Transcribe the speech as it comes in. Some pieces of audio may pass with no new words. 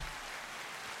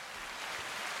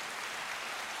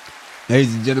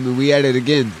Ladies and gentlemen, we at it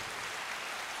again.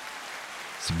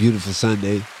 It's a beautiful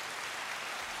Sunday.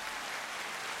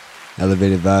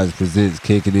 Elevated Vibes presents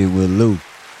Kicking In with Lou.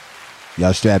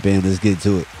 Y'all strap in, let's get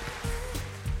to it.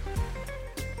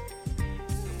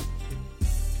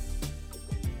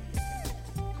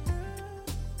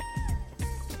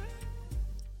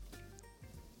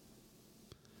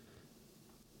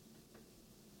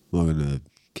 Welcome to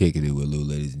Kicking It with Lou,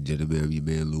 ladies and gentlemen. I'm your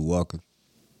man, Lou Walker.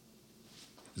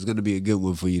 It's going to be a good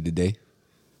one for you today.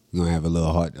 We're going to have a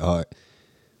little heart-to-heart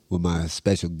with my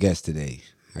special guest today.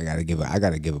 I gotta give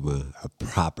him a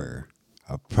proper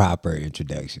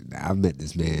introduction. Now, I met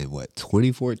this man,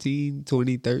 2014,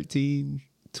 2013,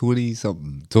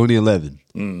 20-something, 2011.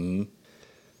 Mm-hmm.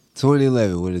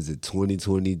 2011, what is it,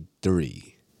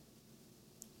 2023.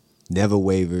 Never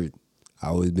wavered.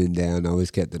 Always been down, always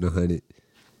kept it 100.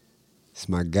 It's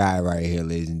my guy right here,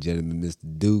 ladies and gentlemen,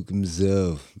 Mr. Duke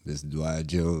himself, Mr. Dwight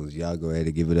Jones. Y'all go ahead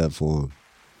and give it up for him.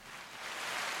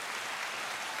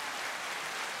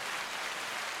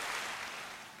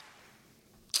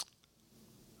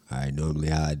 All right, normally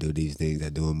how I do these things, I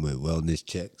do them with wellness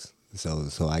checks. So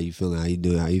how you feeling? How you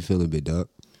doing? How you feeling, big dog?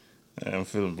 I'm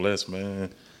feeling blessed,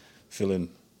 man. Feeling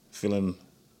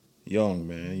young,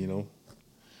 man, you know.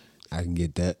 I can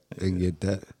get that.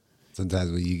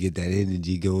 Sometimes when you get that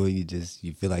energy going,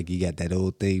 you feel like you got that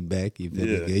old thing back. You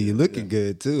feeling good. You're looking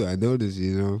good too. I noticed,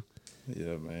 you know.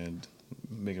 Yeah, man.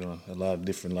 Making a lot of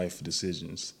different life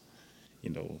decisions,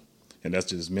 you know. And that's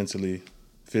just mentally,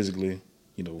 physically,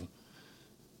 you know,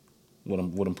 what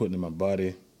I'm putting in my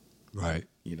body. Right.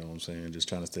 You know what I'm saying? Just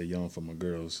trying to stay young for my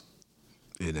girls.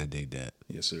 And I dig that.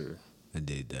 Yes, sir. I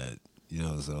dig that. You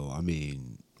know, so I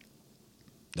mean,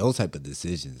 those type of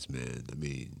decisions, man. I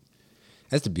mean,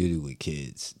 that's the beauty with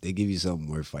kids. They give you something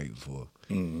worth fighting for.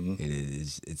 Mm-hmm. And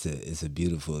it's a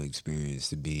beautiful experience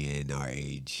to be in our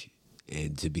age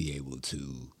and to be able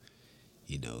to,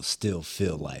 you know, still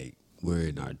feel like we're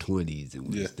in our 20s and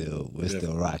we're still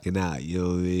rocking out. You know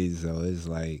what I mean? So it's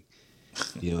like,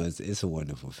 you know, it's a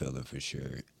wonderful feeling for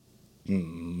sure.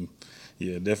 Mm-hmm.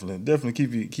 Yeah,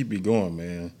 definitely keep you going,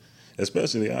 man.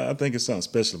 Especially, I think it's something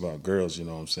special about girls. You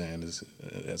know what I'm saying? It's,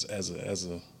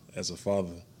 as a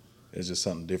father, it's just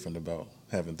something different about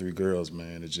having 3 girls,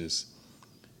 man. It's just,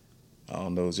 I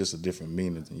don't know, it's just a different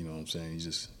meaning. You know what I'm saying?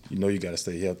 You know you got to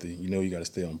stay healthy. You know you got to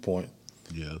stay on point.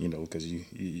 Yeah. You know, because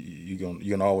you're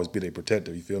gonna always be their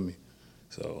protector. You feel me?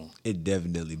 So it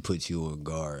definitely puts you on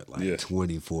guard, like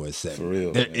 24/7. For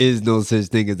real, There man. is no such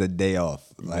thing as a day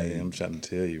off. Like, man, I'm trying to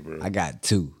tell you, bro. I got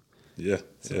 2. Yeah,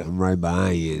 So I'm right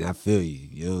behind you, and I feel you.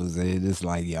 You know what I'm saying? It's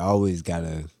like you always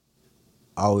gotta,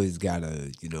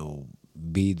 you know,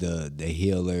 be the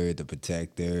healer, the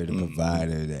protector, the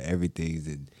provider, the everything.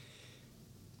 And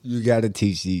you gotta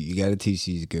teach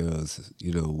these girls,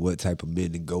 you know, what type of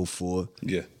men to go for.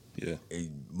 Yeah.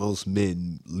 And most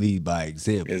men lead by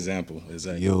example. Exactly.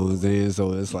 You know what I'm saying?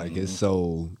 So it's like it's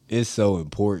so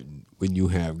important when you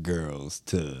have girls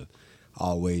to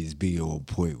always be on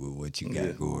point with what you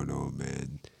got going on,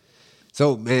 man.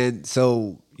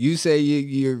 So you say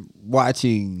you're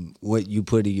watching what you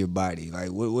put in your body. Like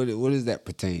what does that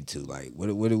pertain to? Like what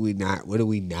are we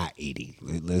not eating?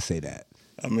 Let's say that.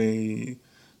 I mean,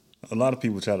 a lot of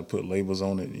people try to put labels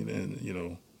on it, and you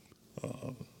know,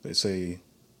 they say,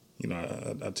 you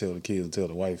know, I tell the kids, I tell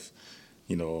the wife,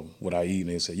 you know, what I eat, and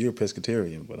they say you're a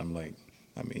pescatarian, but I'm like,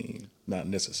 I mean, not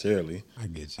necessarily. I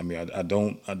get you. I mean, I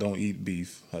don't eat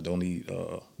beef. I don't eat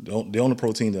the only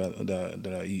protein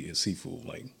that I eat is seafood,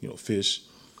 like, you know, fish,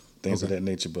 things of that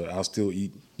nature. But I'll still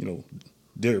eat, you know,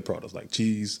 dairy products like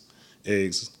cheese,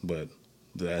 eggs, but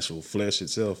the actual flesh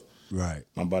itself, right?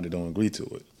 My body don't agree to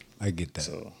it. I get that.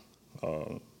 So,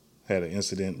 had an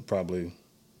incident probably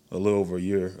a little over a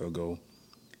year ago,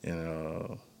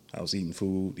 and I was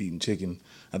eating chicken.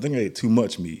 I think I ate too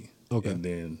much meat. Okay. And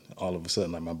then all of a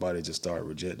sudden, like, my body just started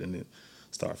rejecting it,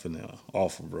 started feeling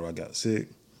awful, bro. I got sick.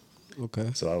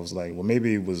 Okay. So I was like, well,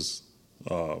 maybe it was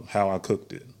how I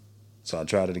cooked it. So I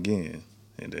tried it again,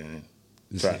 and then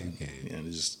and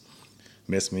it just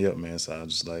messed me up, man. So I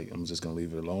was just like, I'm just gonna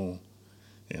leave it alone.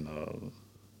 And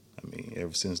I mean,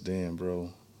 ever since then,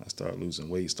 bro, I started losing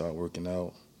weight, started working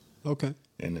out. Okay.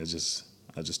 And I just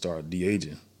started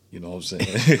de-aging. You know what I'm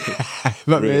saying?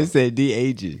 My man said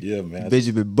de-aging. Yeah, man.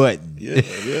 Benjamin Button. Yeah.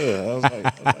 I was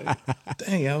like,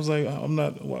 dang. I was like, I'm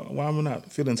not. Why am I not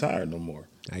feeling tired no more?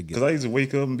 Because I used to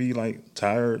wake up and be like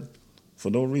tired for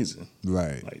no reason.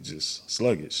 Right. Like just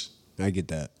sluggish. I get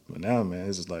that. But now, man,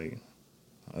 it's just like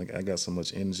I got so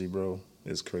much energy, bro.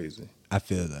 It's crazy. I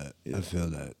feel that. Yeah. I feel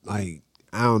that. Like,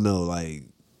 I don't know. Like,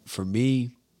 for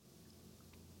me,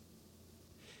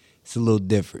 it's a little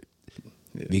different.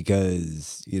 Yeah.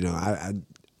 because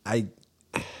I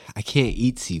I can't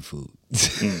eat seafood.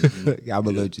 I'm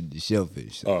allergic to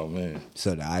shellfish. Oh man.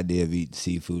 So the idea of eating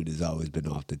seafood has always been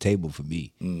off the table for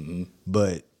me. Mm-hmm.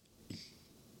 But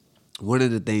one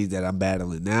of the things that I'm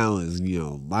battling now is,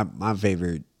 my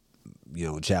favorite,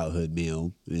 childhood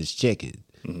meal is chicken.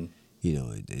 Mm-hmm.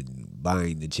 And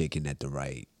buying the chicken at the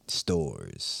right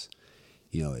stores,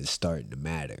 is starting to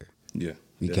matter. Yeah.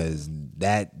 Because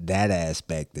that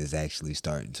aspect is actually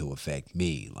starting to affect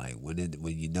me. Like when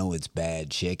it's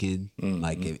bad chicken,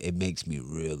 like it makes me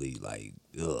really like,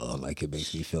 ugh, like it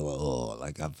makes me feel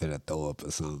like I'm finna throw up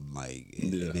or something. Like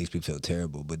it makes me feel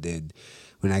terrible. But then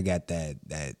when I got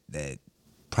that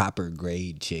proper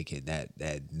grade chicken,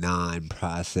 that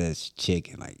non-processed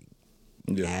chicken, like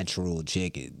natural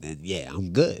chicken, then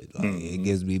I'm good. Like it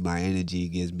gives me my energy, it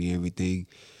gives me everything.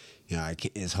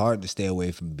 It's hard to stay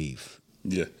away from beef.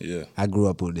 Yeah, yeah. I grew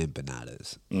up on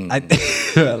empanadas. I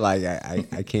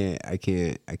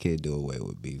can't do away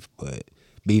with beef, but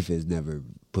beef has never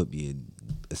put me in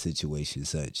a situation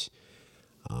such.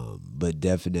 But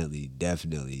definitely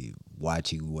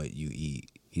watching what you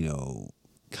eat,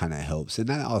 kind of helps.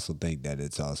 And I also think that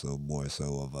it's also more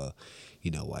so of a,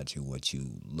 watching what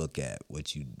you look at,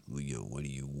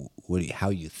 how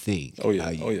you think. Oh yeah,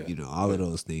 how you, oh yeah. All of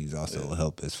those things also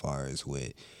help as far as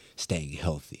with staying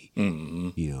healthy.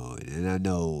 And I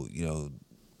know you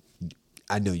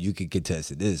can contest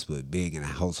to this, but being in a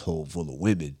household full of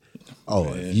women,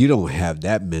 if you don't have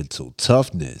that mental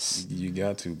toughness, you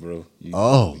got to, bro. You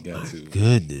got to.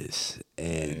 Goodness.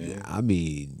 And I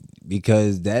mean,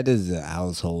 because that is a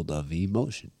household of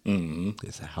emotion.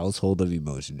 It's a household of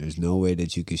emotion. There's no way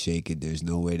that you can shake it. There's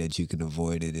no way that you can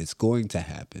avoid it. It's going to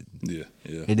happen. Yeah,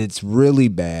 yeah. And it's really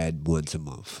bad once a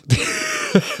month.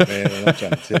 Man, I'm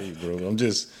trying to tell you, bro. I'm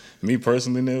just, me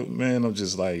personally, man, I'm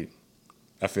just like,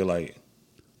 I feel like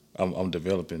I'm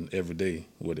developing every day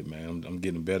with it, man. I'm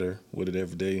getting better with it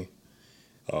every day.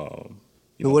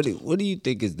 What do you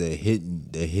think is the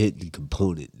hidden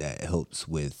component that helps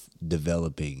with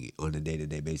developing on a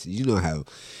day-to-day basis? You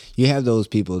have those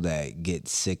people that get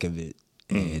sick of it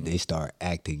and they start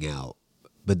acting out,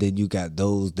 but then you got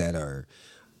those that are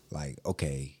like,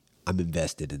 okay, I'm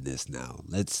invested in this now.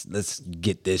 Let's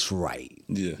get this right.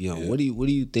 Yeah. What do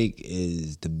you think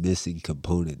is the missing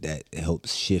component that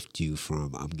helps shift you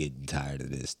from I'm getting tired of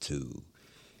this to,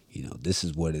 this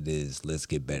is what it is. Let's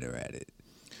get better at it.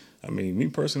 I mean, me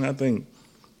personally, I think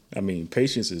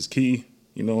patience is key.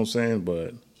 You know what I'm saying?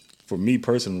 But for me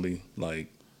personally,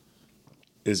 like,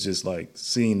 it's just like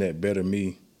seeing that better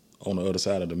me on the other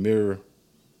side of the mirror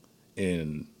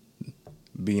and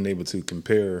being able to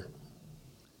compare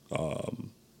how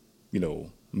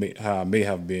I may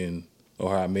have been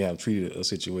or how I may have treated a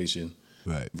situation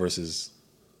versus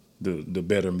the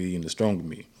better me and the stronger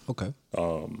me. Okay.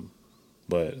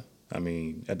 But I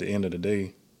mean, at the end of the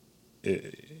day,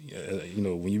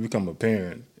 when you become a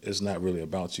parent, it's not really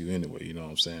about you anyway. You know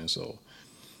what I'm saying? So,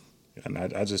 and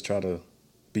I just try to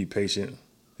be patient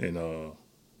and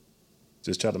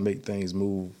just try to make things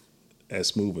move as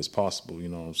smooth as possible. You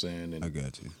know what I'm saying? And, I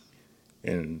got you.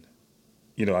 And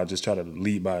I just try to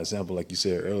lead by example, like you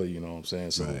said earlier, you know what I'm saying?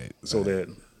 So,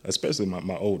 that, especially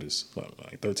my oldest, my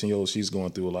 13-year-old, she's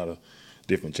going through a lot of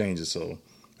different changes. So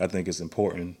I think it's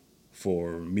important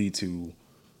for me to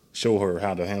show her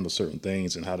how to handle certain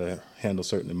things and how to handle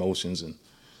certain emotions and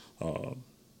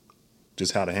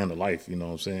just how to handle life, you know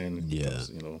what I'm saying? Yeah.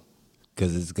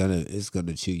 Because it's gonna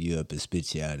chew you up and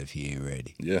spit you out if you ain't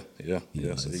ready. Yeah.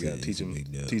 So you gotta teach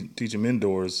them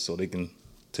indoors so they can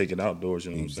take it outdoors.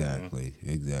 You know what I'm saying?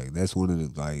 Exactly. That's one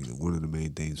of the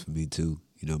main things for me too.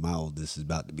 My oldest is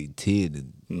about to be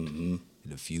 10 in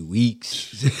a few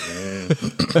weeks,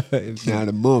 if not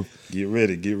a month. Get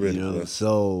ready.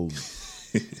 So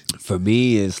for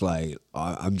me, it's like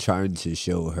I'm trying to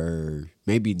show her,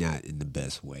 maybe not in the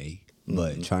best way,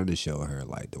 but trying to show her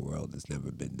like the world has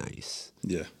never been nice.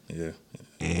 Yeah.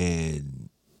 And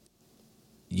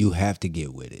you have to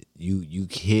get with it. You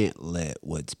can't let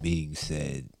what's being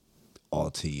said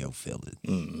alter your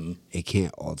feelings. It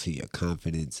can't alter your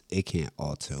confidence. It can't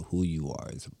alter who you are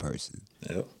as a person.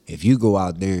 Yep. If you go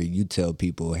out there and you tell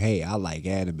people, hey, I like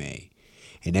anime,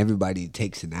 and everybody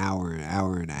takes an hour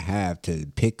and a half to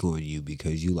pick on you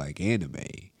because you like anime,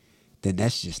 then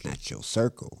that's just not your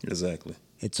circle. Exactly.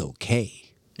 It's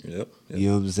okay. Yep. You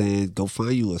know what I'm saying? Go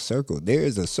find you a circle. There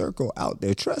is a circle out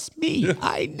there. Trust me,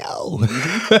 I know.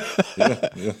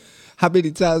 Yeah. How many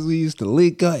times we used to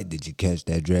link up? Did you catch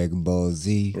that Dragon Ball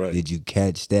Z? Right. Did you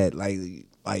catch that? Like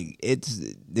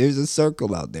there's a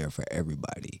circle out there for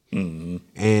everybody.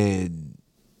 And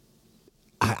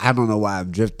I I don't know why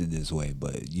I'm drifting this way,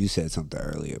 but you said something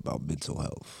earlier about mental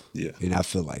health. Yeah. And I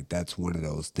feel like that's one of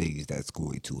those things that's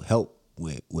going to help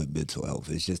with mental health.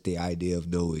 It's just the idea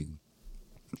of knowing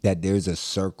that there's a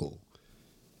circle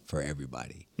for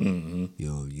everybody. Mm-hmm. You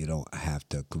know, you don't have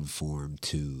to conform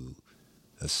to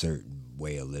a certain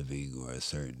way of living or a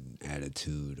certain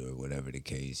attitude or whatever the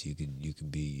case. You can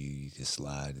be you. You can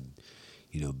slide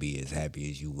and be as happy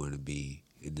as you want to be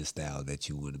in the style that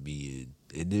you want to be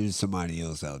in. And there's somebody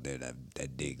else out there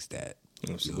that digs that.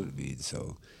 Absolutely. You know what I mean?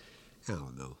 So I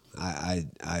don't know.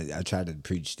 I try to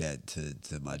preach that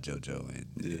to my JoJo, and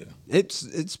Yeah.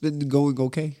 it's been going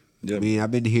okay. Yeah. I mean,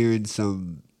 I've been hearing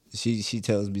some. She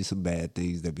tells me some bad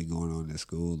things that be going on at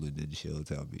school, and then she'll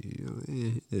tell me,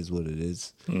 it is what it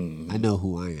is. Mm-hmm. I know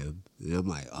who I am, and I'm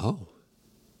like, oh,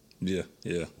 Yeah.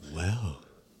 Yeah. well,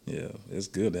 Yeah. It's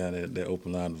good to have that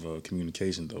open line of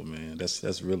communication, though, man.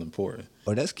 That's real important.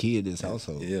 oh, that's key in this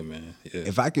household. Yeah, man. Yeah.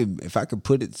 If I could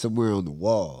put it somewhere on the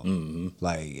wall, Mm-hmm.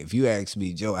 like if you ask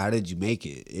me, Joe, how did you make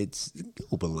it? It's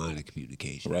open line of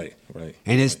communication. Right. Right.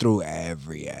 And it's through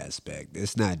every aspect.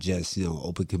 It's not just,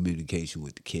 open communication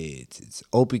with the kids. It's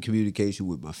open communication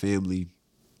with my family,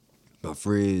 my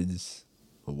friends,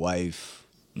 my wife,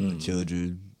 my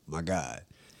children, my God.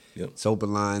 Yep. It's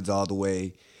open lines all the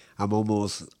way. I'm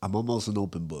almost an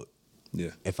open book.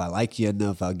 Yeah. If I like you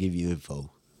enough, I'll give you info.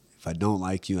 If I don't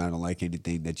like you, I don't like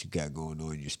anything that you got going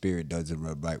on, your spirit doesn't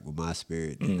rub right with my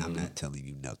spirit, then I'm not telling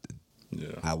you nothing.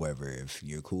 Yeah. However, if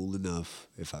you're cool enough,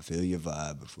 if I feel your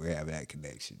vibe, if we're having that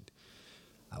connection,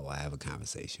 I will have a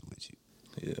conversation with you.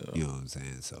 Yeah. You know what I'm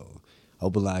saying? So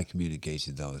open line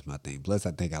communication is always my thing. Plus,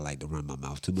 I think I like to run my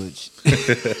mouth too much.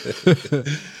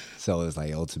 So it's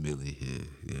like ultimately,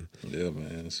 yeah. Yeah,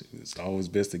 man. It's always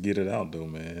best to get it out, though,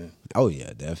 man. Oh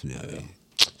yeah, definitely.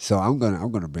 So I'm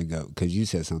gonna bring up, because you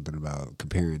said something about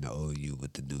comparing the old you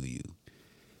with the new you,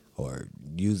 or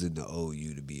using the old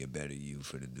you to be a better you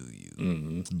for the new you.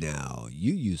 Mm-hmm. Now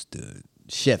you used to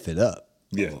chef it up.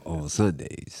 Yeah. On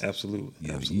Sundays. Absolutely.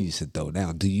 You Absolutely. used to throw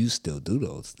down. Do you still do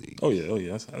those things? Oh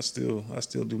yeah. I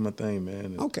still do my thing, man.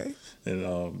 And, Okay. And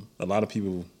a lot of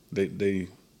people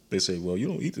they say, well, you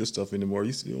don't eat this stuff anymore.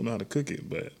 You still don't know how to cook it,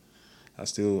 but I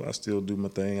still do my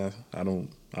thing. I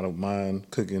don't mind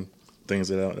cooking things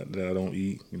that I don't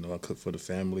eat. I cook for the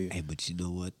family. Hey, but you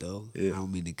know what though? Yeah. I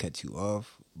don't mean to cut you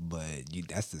off, but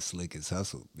that's the slickest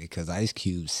hustle, because Ice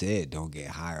Cube said, "Don't get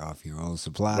high off your own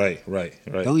supply." Right.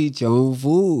 Don't eat your own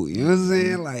food. You know what I'm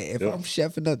saying? Like if Yep. I'm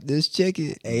chefing up this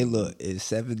chicken, hey, look, it's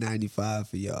 $7.95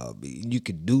 for y'all. You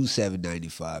could do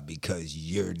 $7.95 because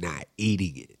you're not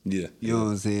eating it. Yeah. You know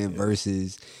what I'm saying?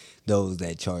 Versus those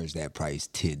that charge that price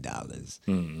 $10,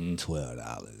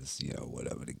 $12,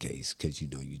 whatever the case, because you're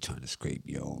trying to scrape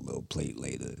your own little plate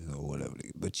later or whatever.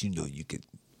 But you could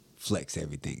flex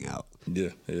everything out. Yeah.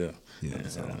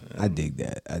 So I dig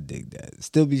that.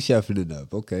 Still be chefing it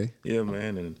up. Okay. Yeah,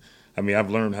 man. And I mean,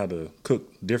 I've learned how to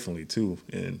cook differently too,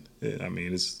 and I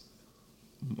mean, it's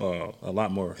a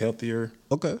lot more healthier,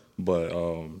 Okay. but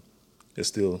it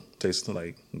still tastes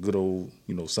like good old,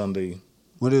 Sunday.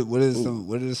 What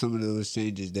are some of those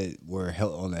changes that were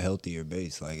on a healthier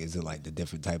base? Like, is it like the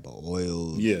different type of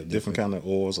oils? Yeah, different kind of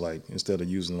oils. Like instead of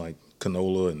using like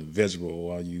canola and vegetable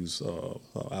oil, I use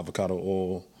avocado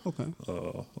oil, Okay.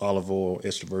 olive oil,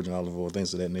 extra virgin olive oil,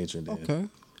 things of that nature. And then Okay.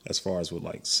 as far as with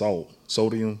like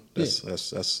sodium, that's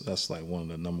like one of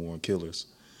the number one killers.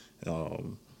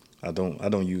 I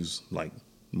don't use like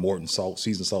Morton salt,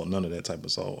 seasoned salt, none of that type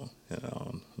of salt.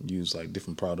 Use like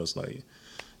different products like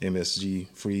MSG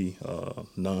free,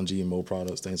 non-GMO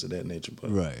products, things of that nature. But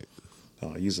Right.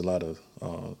 I use a lot of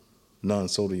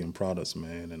non-sodium products,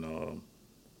 man. And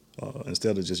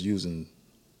instead of just using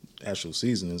actual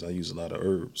seasonings, I use a lot of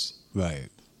herbs. Right.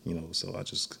 So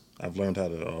I've learned how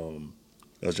to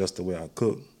adjust the way I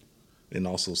cook, and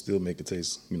also still make it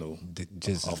taste,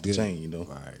 Just off as the good. chain,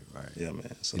 Right. Yeah,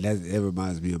 man. So And that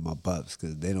reminds me of my pops,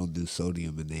 because they don't do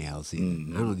sodium in their house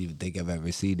either. I don't even think I've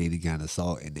ever seen any kind of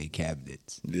salt in their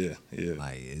cabinets. yeah.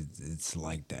 Like it's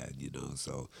like that,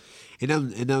 So, and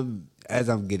I'm as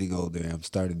I'm getting older, I'm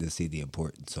starting to see the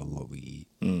importance on what we eat.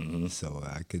 Mm-hmm. So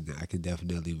I can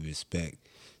definitely respect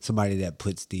somebody that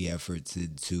puts the efforts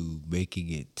into making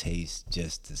it taste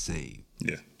just the same.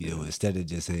 Yeah. Instead of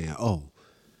just saying, "Oh,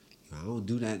 I don't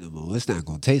do that no more. It's not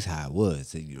gonna taste how it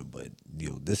was." But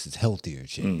this is healthier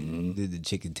chicken. Then the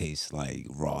chicken tastes like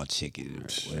raw chicken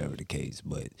or whatever the case.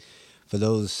 But for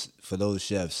those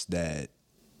chefs that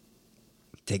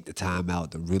take the time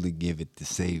out to really give it the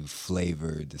same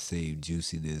flavor, the same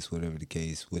juiciness, whatever the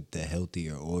case, with the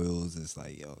healthier oils, it's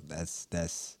like,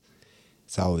 that's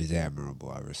it's always admirable.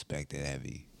 I respect it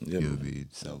heavy. Yeah, You know what I man. mean?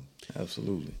 So,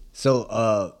 Absolutely.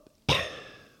 so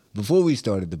before we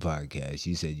started the podcast,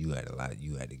 you said you had a lot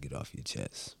you had to get off your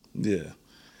chest. Yeah.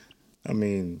 I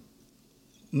mean,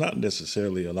 not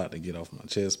necessarily a lot to get off my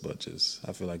chest, but just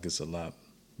I feel like it's a lot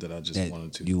that I just That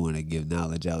wanted to. you want to give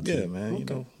knowledge out to. Yeah, man.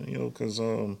 Okay. Because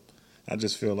I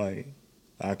just feel like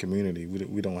our community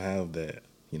we don't have that.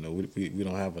 We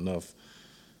don't have enough.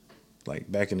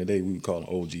 Like back in the day, we would call them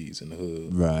OGs in the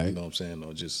hood. You Right. know what I'm saying?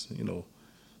 Or just We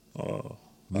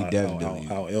definitely.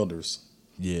 our elders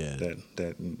Yeah.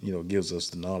 that gives us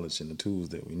the knowledge and the tools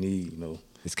that we need.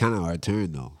 It's kind of our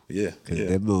turn though. Yeah, Because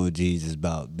yeah, them OGs is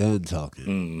about done talking.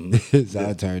 hmm It's yeah,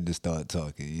 our turn to start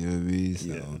talking. You know what I mean? So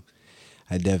yeah,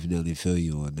 I definitely feel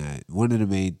you on that. One of the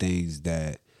main things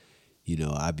that,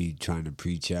 I be trying to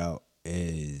preach out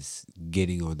is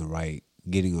getting on the right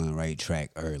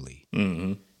track early.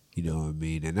 hmm You know what I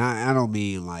mean? And I don't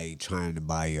mean like trying to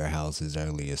buy your house as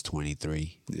early as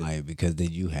 23, yeah. like because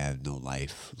then you have no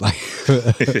life. Like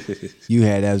you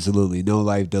had absolutely no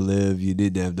life to live. You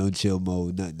didn't have no chill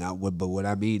mode. Not what, but what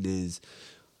I mean is,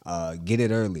 get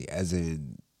it early, as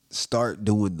in start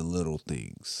doing the little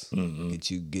things. hmm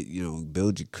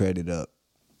Build your credit up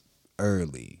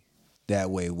early. That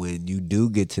way, when you do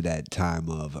get to that time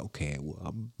of okay, well,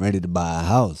 I'm ready to buy a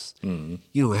house, hmm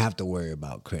you don't have to worry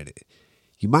about credit.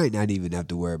 You might not even have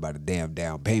to worry about a damn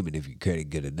down payment if your credit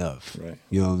good enough. Right.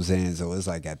 You know what I'm saying? So it's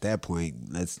like at that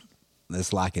point,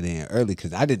 let's lock it in early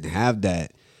because I didn't have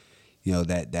that.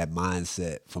 That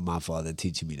mindset from my father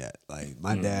teaching me that. Like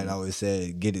my dad always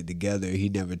said, get it together. He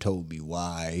never told me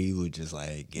why. He was just like,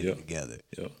 hey, get Yeah. it together.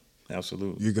 Yeah,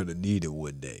 absolutely. You're gonna need it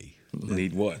one day.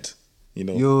 Need what? You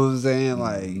know what I'm saying?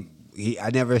 Like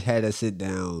I never had to sit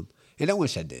down, and I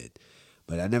wish I did,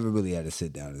 but I never really had to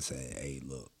sit down and say, "Hey,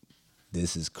 look,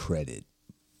 this is credit.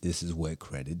 This is what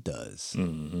credit does.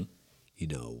 hmm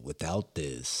Without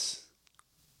this,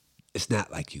 it's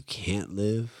not like you can't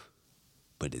live,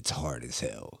 but it's hard as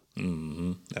hell.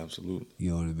 Absolutely.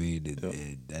 You know what I mean? And, Yep.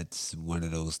 and that's one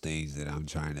of those things that I'm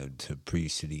trying to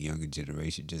preach to the younger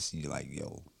generation. Just like,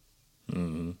 yo,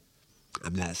 hmm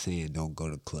I'm not saying don't go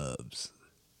to clubs.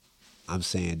 I'm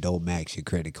saying don't max your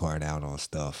credit card out on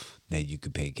stuff that you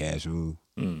could pay cash on,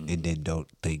 and then don't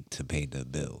think to pay the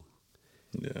bill.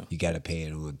 Yeah. You got to pay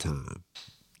it on time.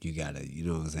 You got to, you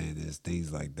know what I'm saying? There's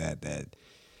things like that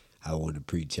I want to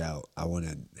preach out. I want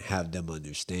to have them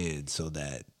understand so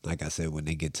that, like I said, when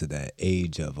they get to that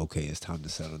age of, okay, it's time to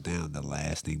settle down, the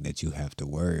last thing that you have to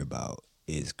worry about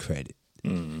is credit.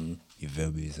 hmm You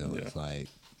feel me? So Yeah. it's like,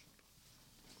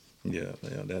 Yeah.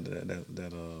 Yeah.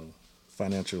 That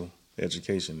financial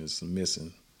education is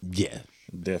missing. yeah,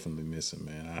 Definitely missing,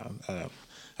 man.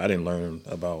 I didn't learn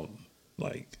about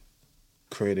like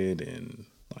credit and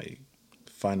like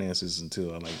finances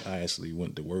until I actually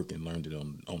went to work and learned it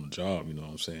on the job. You know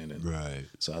what I'm saying? And right.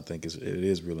 so I think it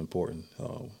is real important,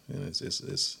 and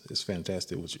it's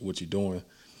fantastic what you're doing,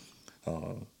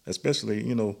 especially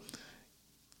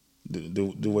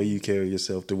the way you carry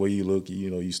yourself, the way you look.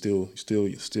 You still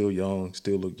young,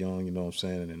 still look young. You know what I'm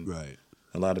saying? And Right.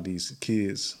 a lot of these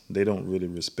kids, they don't really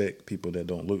respect people that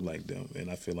don't look like them,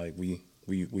 and I feel like we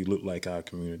look like our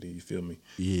community. You feel me?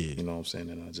 Yeah. You know what I'm saying?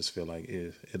 And I just feel like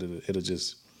it'll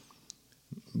just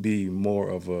be more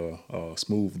of a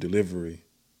smooth delivery,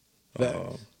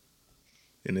 Facts.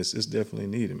 and it's definitely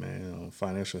needed, man.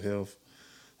 Financial health,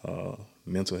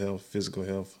 mental health, physical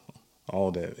health,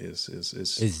 all that is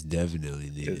It's definitely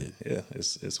needed.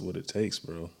 it's what it takes,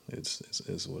 bro.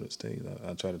 It's what it takes.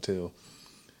 I try to tell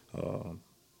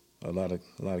a lot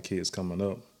of kids coming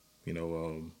up,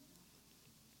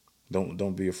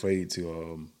 don't be afraid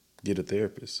to get a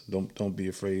therapist. Don't be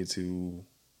afraid to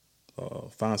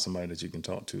find somebody that you can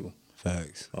talk to.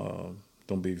 Facts.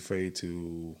 Don't be afraid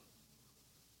to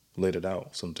let it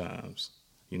out sometimes.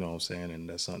 You know what I'm saying? And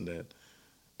that's something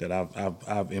that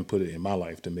I've inputted in my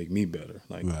life to make me better.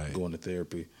 Like Right. going to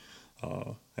therapy.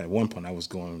 At one point, I was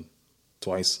going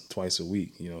twice a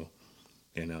week.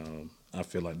 And I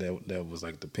feel like that was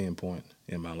like the pinpoint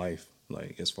in my life,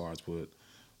 like as far as with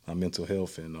my mental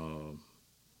health and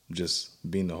just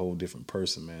being a whole different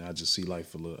person, man. I just see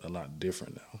life a lot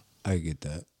different now. I get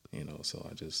that. So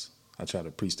I try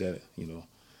to preach that,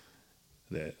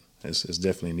 that it's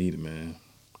definitely needed, man.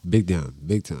 Big time.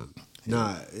 Big time. Yeah.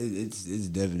 Nah, it's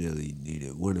definitely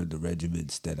needed. One of the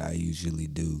regiments that I usually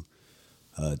do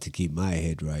to keep my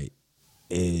head right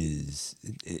is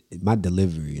my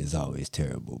delivery is always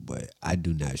terrible, but I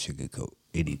do not sugarcoat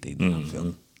anything that I'm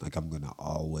feeling. Like I'm gonna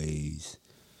always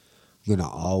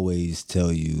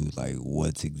tell you like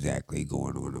what's exactly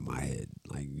going on in my head.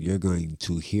 Like you're going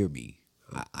to hear me.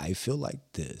 I feel like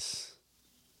this.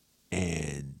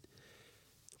 And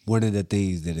one of the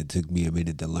things that it took me a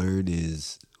minute to learn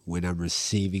is when I'm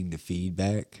receiving the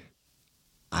feedback,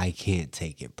 I can't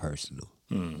take it personal.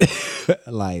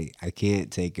 Like, I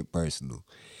can't take it personal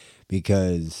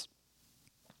because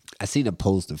I seen a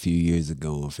post a few years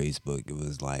ago on Facebook. It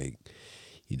was like,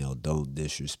 don't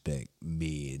disrespect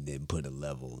me and then put a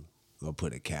level or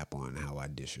put a cap on how I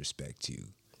disrespect you.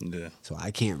 Yeah. So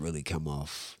I can't really come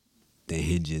off the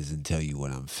hinges and tell you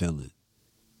what I'm feeling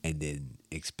and then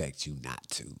expect you not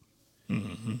to.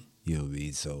 Mm-hmm. You know what I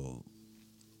mean? So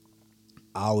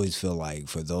I always feel like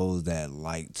for those that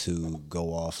like to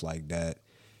go off like that,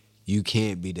 you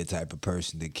can't be the type of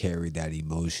person to carry that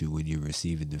emotion when you're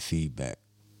receiving the feedback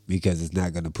because it's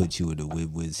not going to put you in a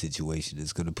win-win situation.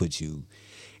 It's going to put you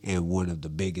in one of the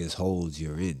biggest holes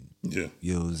you're in. Yeah.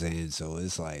 You know what I'm saying? So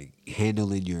it's like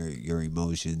handling your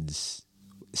emotions,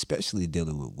 especially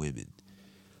dealing with women.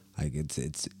 Like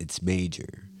it's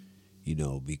major,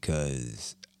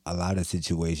 because a lot of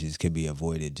situations can be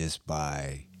avoided just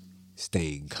by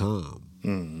staying calm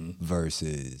Mm-hmm.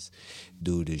 versus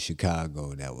dude in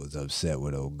Chicago that was upset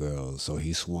with old girl, so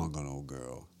he swung on old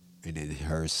girl, and then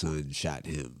her son shot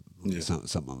him, Yeah.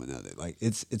 something of another. Like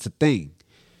it's a thing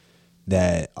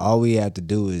that all we have to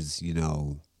do is,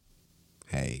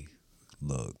 hey,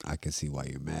 look, I can see why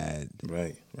you're mad.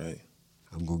 Right. Right.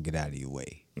 I'm gonna get out of your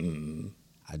way. Mm-hmm.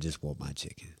 I just want my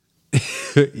chicken.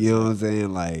 You know what I'm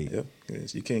saying? Like Yep.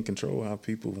 Yes, you can't control how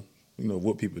people,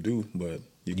 what people do, but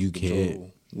you can you can't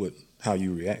control how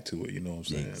you react to it. You know what I'm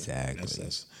saying? exactly.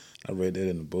 I read that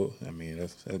in the book. I mean,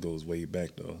 that goes way back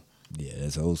though. Yeah,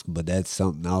 that's old school, but that's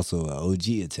something also an OG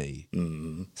will tell you.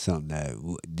 Mm-hmm. Something that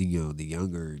the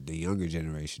younger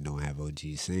generation don't have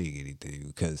OGs saying anything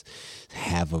because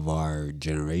half of our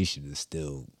generation is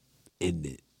still in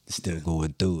it, still Yeah.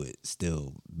 going through it,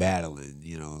 still battling.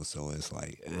 So it's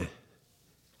like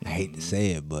I hate to Mm-hmm.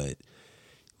 say it, but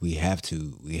we have to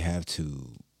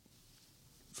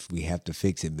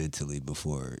fix it mentally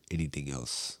before anything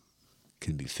else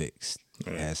can be fixed. It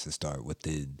Right. has to start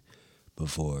within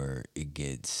before it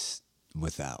gets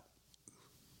without.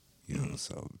 Mm-hmm.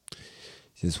 So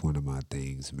just one of my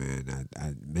things, man.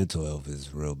 Mental health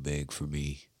is real big for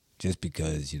me, just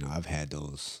because I've had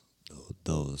those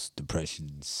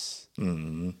depressions,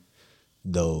 Mm-hmm.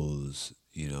 those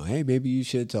hey, maybe you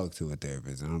should talk to a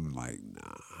therapist, and I'm like,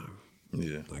 nah,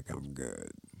 Yeah. like I'm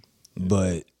good. Yeah.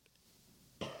 But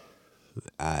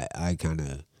I kind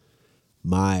of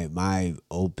my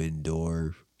open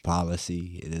door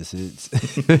policy in a sense.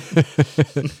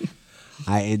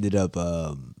 I ended up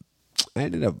I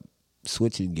ended up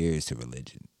switching gears to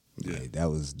religion. Yeah. Like that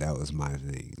was my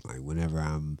thing. Like whenever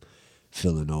I'm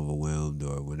feeling overwhelmed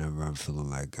or whenever I'm feeling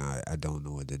like I don't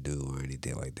know what to do or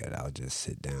anything like that, I'll just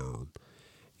sit down.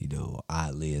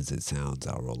 Oddly as it sounds,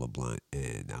 I'll roll a blunt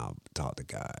and I'll talk to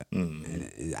God. Mm-hmm.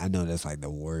 And I know that's like the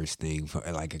worst thing for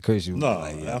like a Christian would be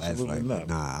like, No, yeah, that's absolutely like, but not.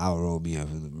 nah, I'll roll me a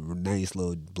nice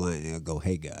little blunt and I'll go,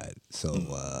 hey God, so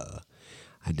Mm-hmm.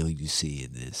 I know you see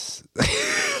in this.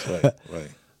 Right. Right.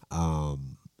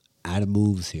 Out of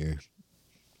moves here.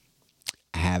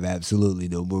 I have absolutely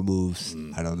no more moves. I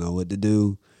Mm-hmm. don't know what to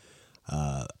do.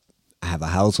 I have a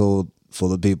household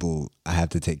full of people I have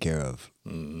to take care of.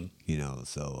 Mm-hmm.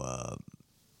 So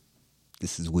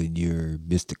this is when your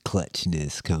Mr.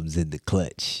 Clutchness comes in the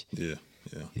clutch. Yeah.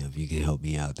 Yeah. If you can help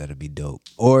me out, that'll be dope.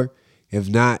 Or if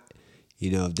not,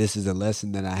 if this is a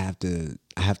lesson that I have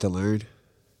to learn,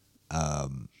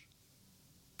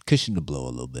 cushion the blow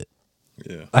a little bit.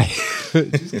 Yeah. Like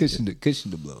just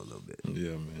cushion the blow a little bit.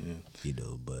 Yeah, man.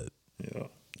 But Yeah.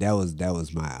 that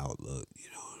was my outlook.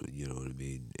 You know what I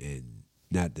mean. And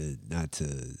not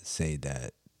to say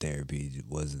that therapy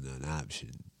wasn't an option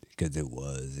because it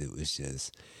was. It was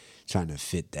just trying to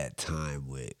fit that time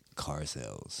with car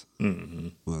sales. Mm-hmm.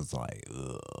 It was like,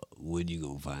 when you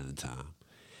gonna find the time?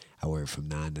 I work from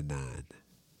 9 to 9.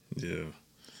 Yeah.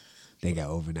 They got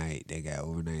overnight. They got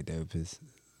overnight therapists.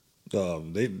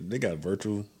 They got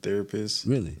virtual therapists.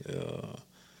 Really?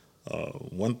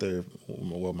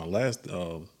 My last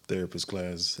therapist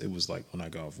class, it was like when I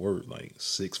got off work, like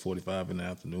 6:45 in the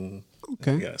afternoon. And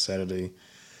Okay. they got Saturday.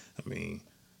 I mean,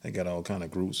 they got all kind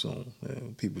of groups on.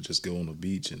 People just go on the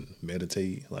beach and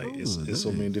meditate. Like Oh, it's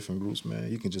so many nice. different groups,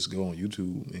 man. You can just go on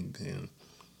YouTube and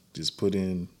just put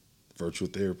in virtual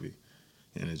therapy,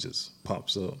 and it just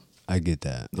pops up. I get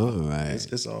that. All right.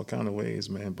 It's all kind of ways,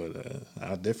 man. But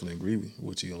I definitely agree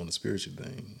with you on the spiritual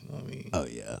thing. I mean, Oh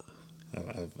yeah.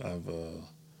 I've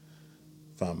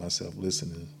found myself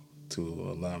listening to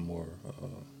a lot more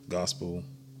gospel,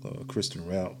 Christian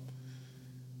rap,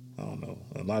 I don't know.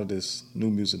 A lot of this new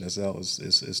music that's out is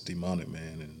it's demonic,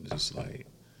 man, and just like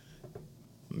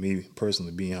me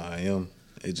personally being how I am,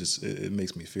 it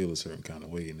makes me feel a certain kind of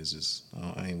way, and it's just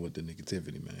I ain't with the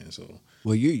negativity, man. So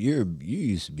Well, you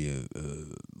used to be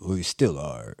or you still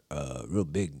are a real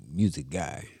big music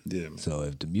guy. yeah, man, So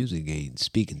if the music ain't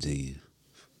speaking to you,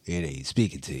 it ain't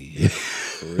speaking to you.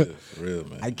 for real,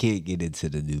 man. I can't get into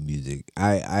the new music.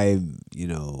 I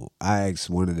asked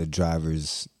one of the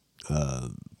drivers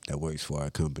that works for our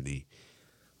company.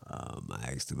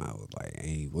 I asked him, I was like,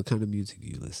 "Hey, what kind of music do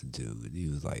you listen to?" And he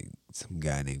was like, "Some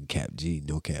guy named Cap G,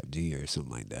 No Cap G, or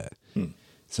something like that." Hmm.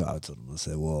 So I told him, I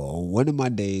said, "Well, on one of my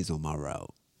days on my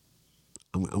route,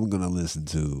 I'm gonna listen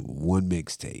to one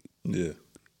mixtape. Yeah,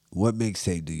 What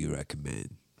mixtape do you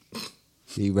recommend?"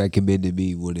 He recommended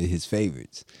me one of his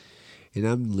favorites, and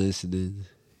I'm listening,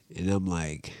 and I'm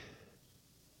like,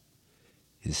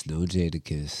 "It's no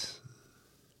Jadakiss,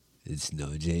 it's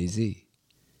no Jay Z,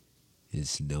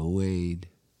 it's no Wayne,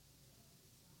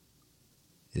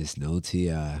 it's no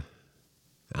Ti. I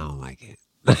don't like it.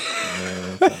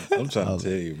 man. I'm trying to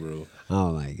tell you, bro. I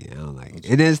don't like it. I don't like it."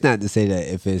 And that's not to say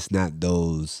that if it's not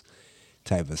those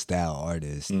type of style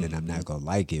artists, then I'm not gonna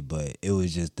like it. But it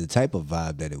was just the type of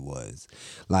vibe that it was.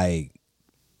 Like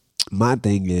my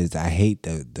thing is, I hate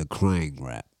the crying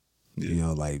rap. Yeah. You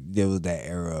know, like there was that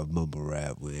era of mumble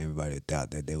rap when everybody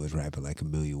thought that they was rapping like a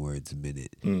million words a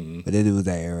minute. But then there was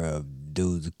that era of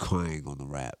dudes crying on the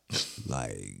rap.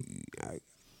 Like,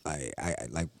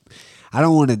 like I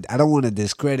don't want to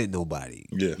discredit nobody.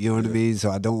 Yeah, You know what I yeah. mean? So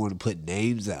I don't want to put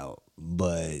names out,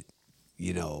 but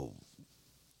you know,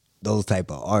 those type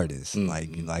of artists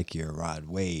like your Rod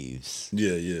Waves.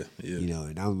 Yeah, yeah, yeah. You know,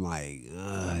 and I'm like,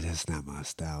 that's not my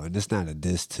style. And it's not a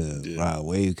diss to Yeah. Rod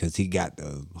Wave because he got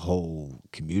the whole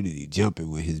community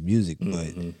jumping with his music, but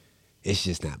it's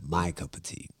just not my cup of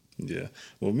tea. Yeah.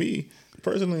 Well, me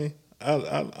personally,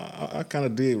 I kind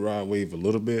of did Rod Wave a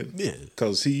little bit. Yeah.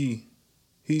 Cause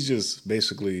he's just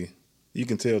basically, you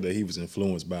can tell that he was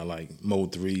influenced by like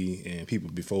Mode 3 and people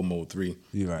before Mode 3.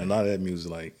 You're right. And a lot of that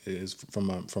music like is from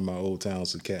my old town.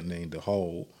 It's a cat named The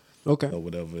Hole Okay. or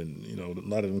whatever. And you know, a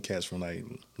lot of them cats from like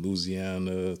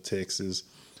Louisiana, Texas.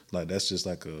 Like that's just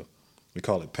like we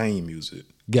call it pain music.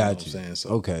 Got know what you. I'm saying? So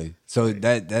Okay. So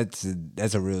that's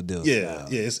a real deal. yeah,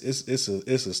 style. yeah, it's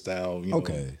a style, you know,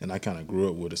 Okay. and I kind of grew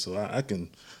up with it, so I can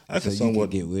So you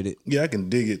somewhat can get with it. Yeah, I can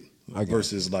dig it I got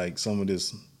versus like some of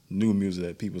this new music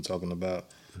that people talking about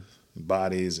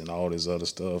bodies and all this other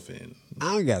stuff and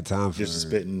I don't got time for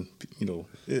disrespecting. You know,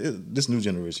 this new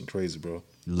generation crazy, bro.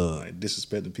 Look. Like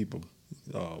disrespecting people,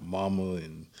 mama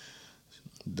and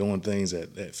doing things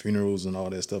at funerals and all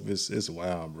that stuff. It's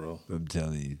wild, bro. I'm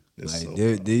telling you. It's Like so there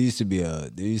wild. used to be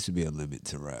a limit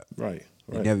to rap. Right,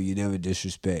 You right. never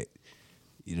disrespect,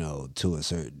 you know, to a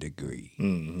certain degree,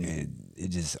 and it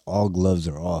just all gloves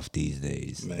are off these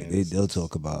days. Man, Like it's- they'll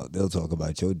talk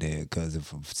about your dead cousin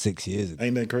from 6 years ago,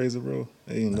 Ain't that crazy, bro?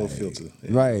 Ain't no filter.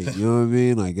 right? You know what I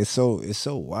mean? Like it's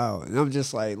so wild, and I'm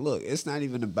just like, look, it's not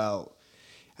even about.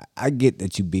 I get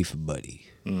that you beefing Buddy,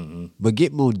 but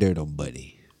get more dirt on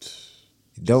Buddy.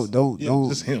 Don't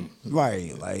just him.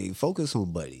 Right, like focus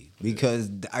on Buddy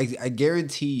because I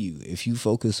guarantee you, if you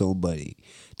focus on Buddy,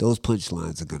 those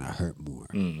punchlines are gonna hurt more.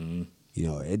 You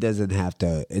know, it doesn't have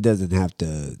to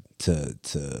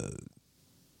to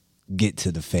get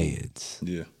to the fans.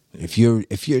 Yeah. If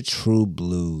you're true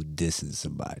blue dissing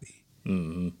somebody,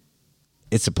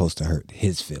 it's supposed to hurt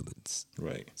his feelings.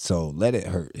 Right. So let it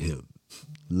hurt him.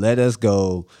 Let us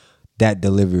go. That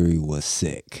delivery was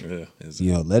sick. Yeah. Exactly.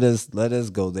 You know, let us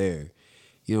go there.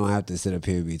 You don't have to sit up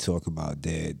here and be talking about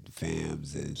dead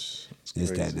fams and this, that,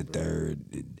 crazy, and the bro. third.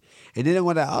 And then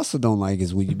what I also don't like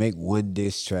is when you make one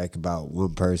diss track about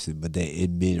one person, but then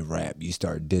in mid rap you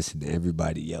start dissing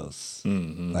everybody else.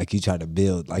 Like you try to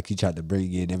build, like you try to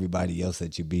bring in everybody else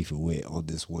that you're beefing with on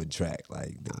this one track.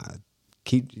 Like, nah,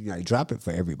 drop it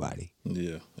for everybody.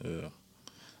 Yeah. Yeah.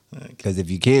 Because if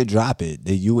you can't drop it,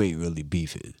 then you ain't really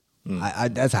beefing. I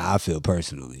that's how I feel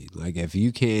personally. Like if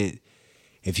you can't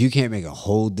make a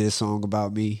whole diss song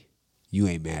about me, you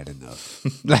ain't mad enough.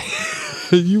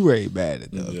 You ain't mad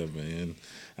enough. Yeah, man.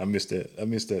 I missed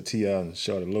that T.I. and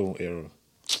Charlotte Lowe era.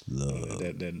 Look,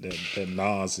 That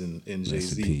Nas and Jay rest in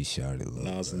Z. peace, Shawty. Look,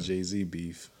 Nas and Jay Z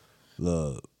beef.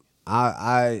 look,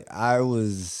 I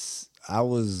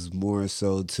was more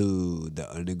so to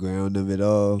the underground of it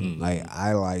all. Like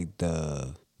I like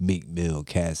the Meek Mill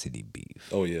Cassidy beef.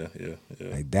 Oh yeah, yeah, yeah,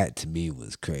 Like that to me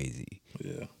was crazy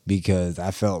yeah. because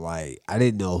I felt like I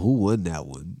didn't know who won that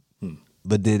one.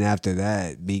 But then after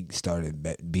that, Meek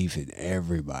started beefing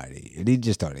everybody, and he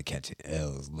just started catching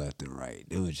L's left and right.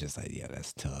 It was just like, yeah,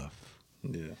 that's tough.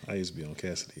 Yeah, I used to be on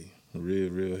Cassidy,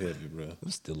 real heavy, bro.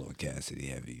 I'm still on Cassidy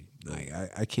heavy. Like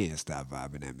I can't stop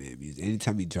vibing that man music.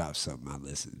 Anytime he drops something, I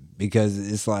listen because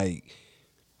it's like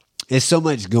it's so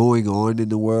much going on in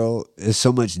the world. There's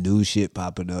so much new shit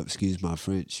popping up. Excuse my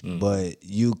French, but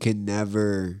you can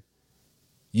never.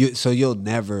 You'll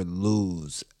never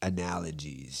lose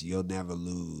analogies. You'll never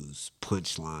lose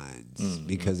punchlines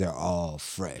because they're all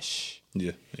fresh.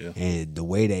 Yeah. And the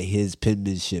way that his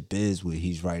penmanship is when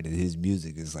he's writing his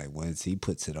music is like once he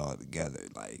puts it all together,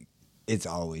 like it's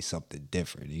always something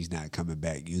different. He's not coming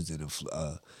back using a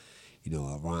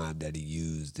rhyme that he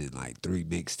used in like 3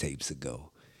 mixtapes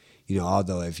ago.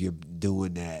 Although if you're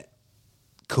doing that,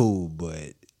 cool,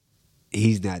 but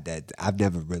he's not that. I've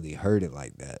never really heard it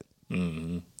like that.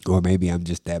 Or maybe I'm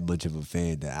just that much of a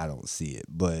fan that I don't see it.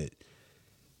 But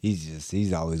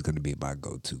he's always going to be my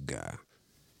go-to guy.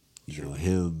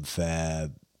 Him,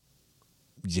 Fab,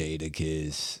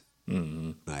 Jadakiss,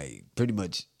 like pretty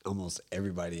much almost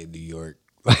everybody in New York.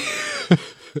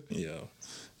 Yeah,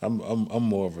 I'm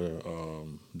more of a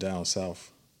down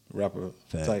south rapper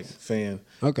type fan.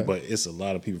 Okay, but it's a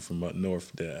lot of people from up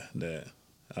north that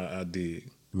I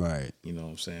dig. Right. You know what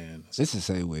I'm saying? It's the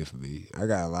same way for me. I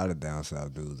got a lot of down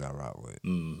south dudes I rock with.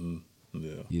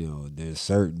 Yeah. There's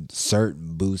certain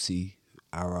Boosie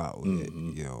I rock with.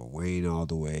 Wayne all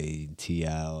the way,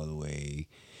 T.I. all the way.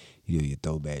 Your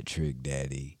throwback Trick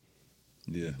Daddy.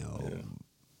 Yeah.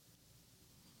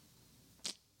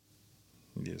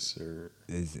 Yes, sir.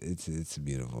 It's a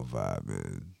beautiful vibe,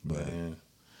 man. But man,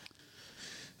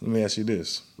 let me ask you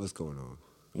this: what's going on?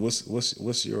 What's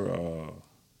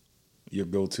your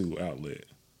go-to outlet?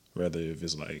 Rather if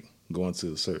it's like going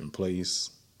to a certain place,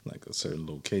 like a certain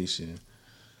location,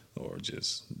 or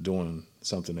just doing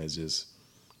something that just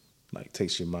like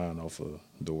takes your mind off of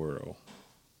the world.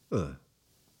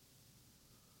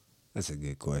 That's a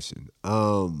good question.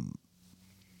 The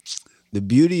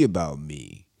beauty about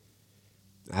me,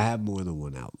 I have more than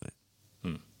one outlet.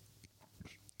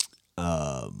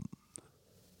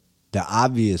 The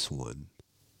obvious one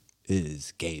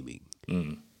is gaming.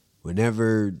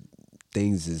 Whenever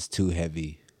things is too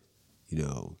heavy,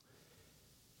 the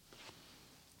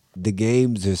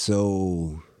games are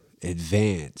so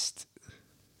advanced,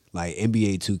 like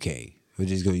NBA 2K. We're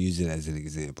just going to use it as an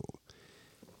example.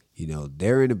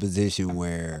 They're in a position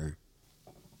where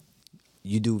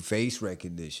you do face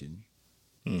recognition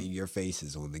and your face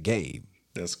is on the game.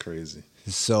 That's crazy.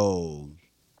 So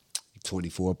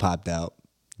 24 popped out,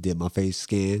 did my face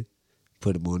scan,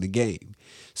 put them on the game.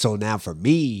 So now for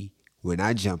me, when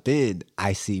I jump in,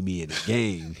 I see me in the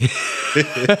game.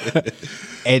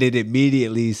 And it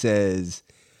immediately says,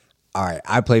 all right,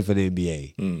 I play for the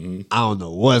NBA. I don't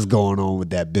know what's going on with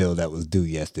that bill that was due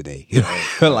yesterday.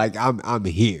 Like I'm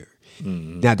here.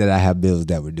 Not that I have bills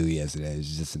that were due yesterday.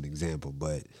 It's just an example,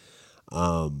 but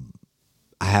I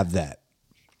have that.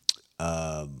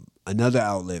 Another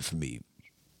outlet for me.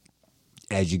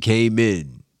 As you came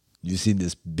in, you seen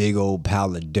this big old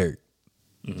pile of dirt,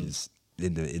 just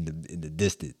in the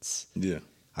distance. Yeah,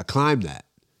 I climb that.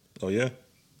 Oh yeah.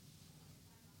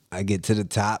 I get to the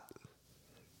top,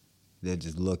 then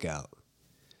just look out.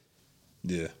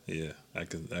 Yeah. I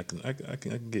can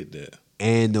get that.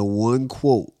 And the one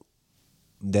quote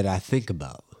that I think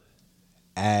about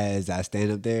as I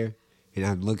stand up there and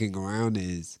I'm looking around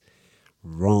is,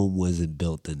 Rome wasn't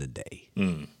built in a day.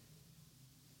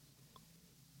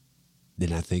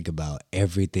 Then I think about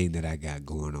everything that I got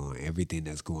going on, everything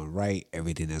that's going right,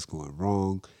 everything that's going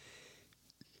wrong.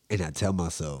 And I tell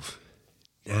myself,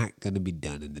 not going to be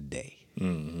done in a day.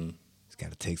 It's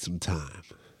got to take some time.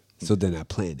 So then I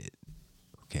plan it.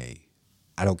 Okay,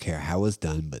 I don't care how it's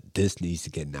done, but this needs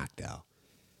to get knocked out.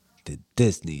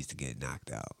 This needs to get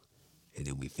knocked out. And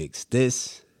then we fix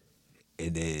this.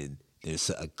 And then there's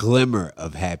a glimmer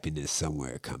of happiness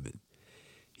somewhere coming.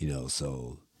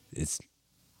 So it's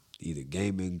either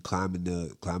gaming, climbing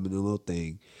the little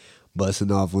thing,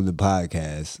 busting off on the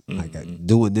podcast. Like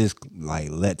doing this, like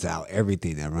lets out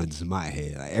everything that runs in my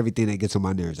head. Like everything that gets on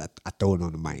my nerves, I throw it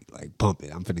on the mic. Like pump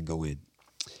it. I'm finna go in.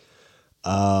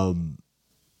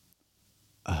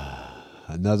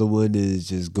 Another one is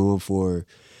just going for.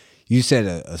 You said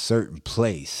a certain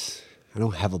place. I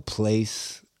don't have a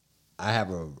place. I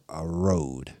have a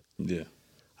road. Yeah.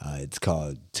 It's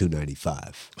called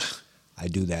 295. I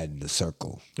do that in the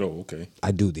circle. Oh, okay.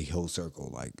 I do the whole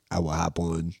circle. Like I will hop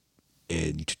on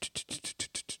and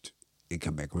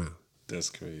come back around. That's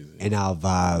crazy. And I'll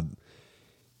vibe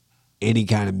any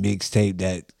kind of mixtape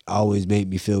that always made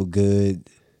me feel good.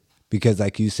 Because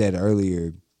like you said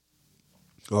earlier,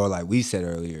 or like we said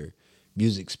earlier,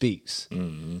 music speaks.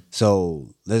 Mm-hmm.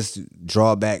 So let's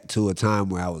draw back to a time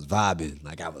where I was vibing,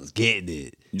 like I was getting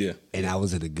it. Yeah. And I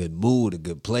was in a good mood, a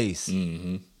good place.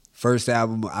 Mm-hmm. First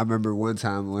album, I remember one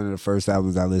time, one of the first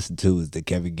albums I listened to was the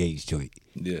Kevin Gates joint.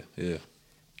 Yeah. Yeah.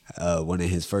 One of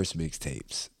his first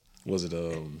mixtapes. Was it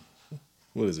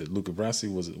what is it? Luca Brasi?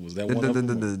 Was that one? No,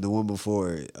 the one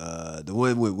before it. The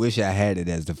one with "Wish I Had It"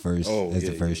 as the first,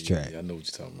 track. Yeah, I know what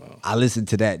you're talking about. I listened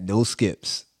to that, no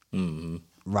skips. Mm-hmm.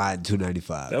 Riding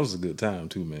 295. That was a good time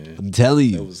too, man. I'm telling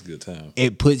you, that was a good time.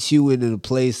 It puts you into the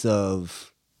place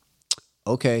of,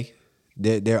 okay,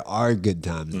 there are good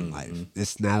times in life.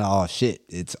 It's not all shit.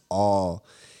 It's all,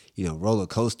 roller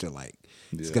coaster like.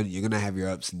 You're gonna have your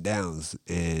ups and downs,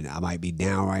 and I might be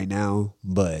down right now,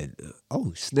 but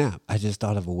oh snap! I just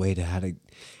thought of a way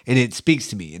and it speaks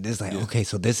to me, and it's like, okay,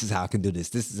 so this is how I can do this.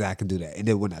 This is how I can do that, and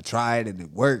then when I try it and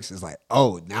it works, it's like,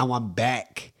 oh, now I'm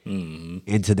back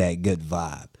into that good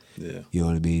vibe. Yeah, you know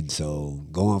what I mean. So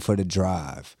going for the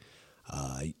drive.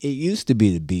 It used to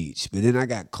be the beach, but then I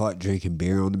got caught drinking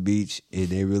beer on the beach, and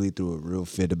they really threw a real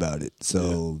fit about it.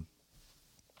 So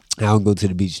I don't go to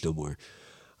the beach no more.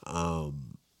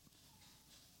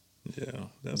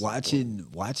 that's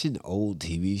watching old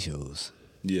TV shows.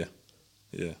 Yeah.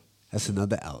 That's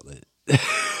another outlet.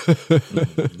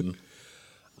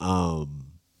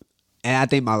 And I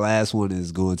think my last one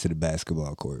is going to the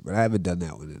basketball court, but I haven't done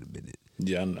that one in a minute.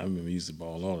 Yeah, I remember used to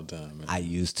ball all the time, man. I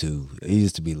used to. It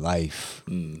used to be life.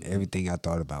 Everything I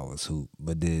thought about was hoop,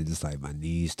 but then it's like my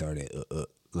knees started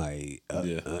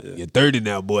you're 30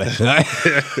 now, boy.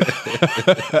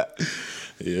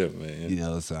 Yeah,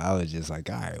 man. So I was just like,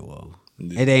 all right, well,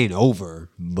 it ain't over,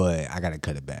 but I got to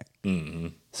cut it back. Mm-hmm.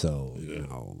 So,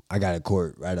 I got a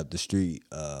court right up the street,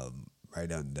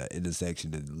 right on the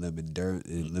intersection in Lemon Dunn.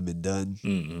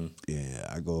 Mm-hmm.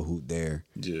 Yeah, I go hoop there.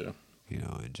 Yeah.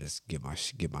 And just get my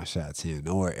shots in.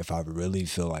 Or if I really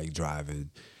feel like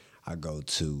driving, I go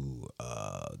to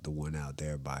the one out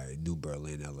there by New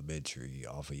Berlin Elementary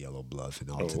off of Yellow Bluff and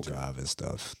Alta Drive and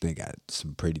stuff. They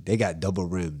got double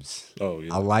rims. Oh,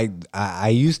 yeah. I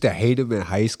used to hate them in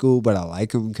high school, but I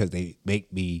like them because they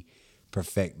make me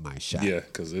perfect my shot. Yeah,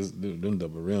 because them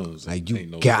double rims. Like,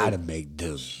 you gotta make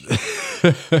them.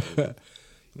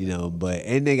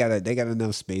 And they got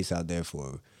enough space out there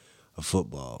for a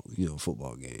football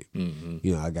game.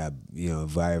 Mm-hmm. I got,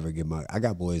 if I ever I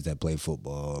got boys that play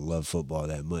football, love football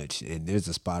that much. And there's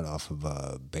a spot off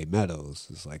of Bay Meadows.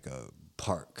 It's like a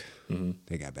park. Mm-hmm.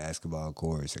 They got basketball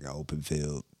courts, they got open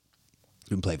field,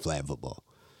 and play flag football.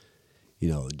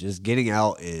 Just getting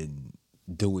out and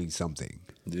doing something.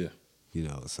 Yeah.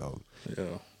 So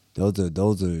yeah.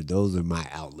 Those are my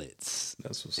outlets.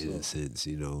 That's what's in up. a sense.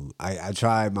 I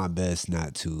try my best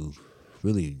not to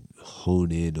really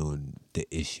hone in on the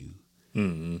issue.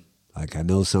 Mm-hmm. Like, I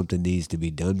know something needs to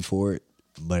be done for it,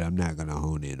 but I'm not gonna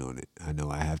hone in on it. I know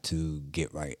I have to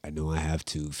get right. I know I have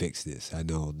to fix this. I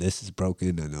know this is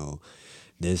broken. I know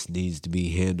this needs to be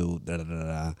handled. But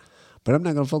I'm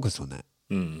not gonna focus on that.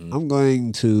 Mm-hmm. I'm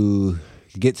going to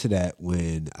get to that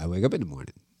when I wake up in the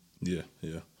morning. Yeah.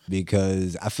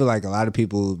 Because I feel like a lot of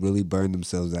people really burn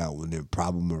themselves out when their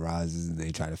problem arises and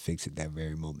they try to fix it that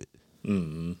very moment.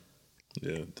 Mm-hmm.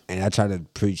 Yeah. And I try to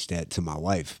preach that to my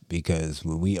wife, because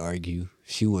when we argue,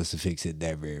 she wants to fix it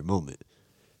that very moment.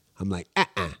 I'm like,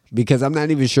 because I'm not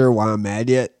even sure why I'm mad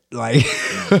yet. Like,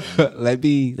 let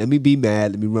me be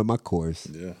mad. Let me run my course.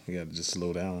 Yeah, you got to just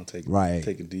slow down, take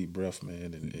a deep breath,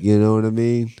 man. And you know what I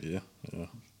mean? Yeah.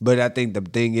 But I think the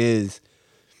thing is,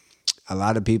 a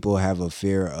lot of people have a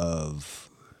fear of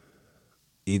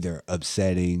either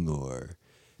upsetting or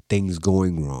things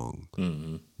going wrong,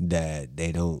 that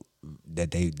they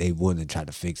want to try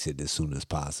to fix it as soon as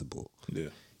possible. Yeah.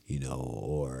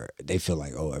 Or they feel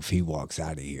like, oh, if he walks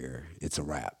out of here, it's a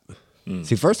wrap.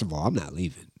 See, first of all, I'm not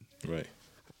leaving. Right.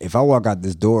 If I walk out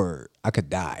this door, I could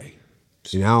die.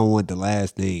 And I don't want the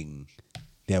last thing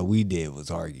that we did was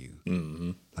argue.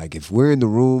 Mm-hmm. Like, if we're in the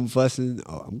room fussing,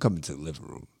 I'm coming to the living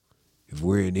room. If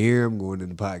we're in here, I'm going in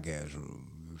the podcast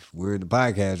room. If we're in the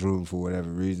podcast room for whatever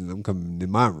reason, I'm coming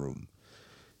in my room.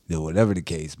 Whatever the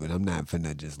case, but I'm not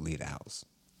finna just leave the house.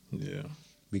 Yeah.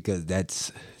 Because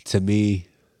that's, to me,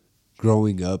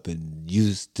 growing up and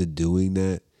used to doing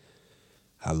that,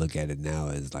 I look at it now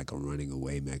as like a running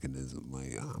away mechanism.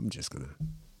 Like, I'm just gonna,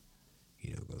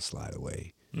 go slide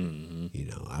away.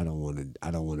 Mm-hmm. I don't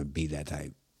want to be that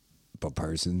type of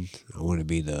person. I want to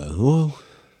be the,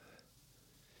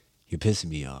 you're pissing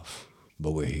me off,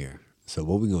 but we're here. So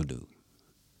what we gonna do?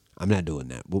 I'm not doing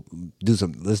that.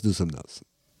 Let's do something else.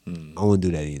 I don't want to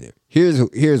do that either.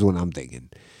 Here's what I'm thinking.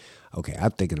 Okay,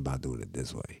 I'm thinking about doing it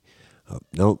this way.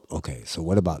 Nope. Okay, so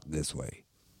what about this way?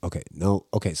 Okay, no.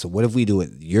 Okay, so what if we do it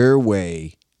your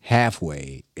way,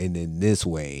 halfway, and then this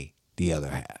way, the other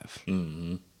half?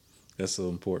 That's so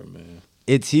important, man.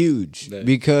 It's huge That very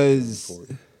because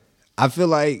important. I feel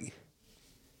like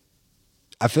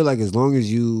as long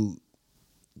as you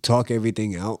talk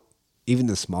everything out, even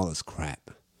the smallest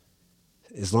crap,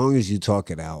 as long as you talk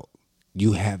it out,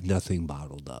 you have nothing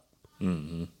bottled up.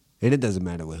 Mm-hmm. And it doesn't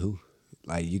matter with who.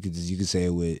 Like you could say it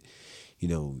with, you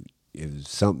know, if it's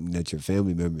something that your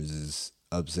family members is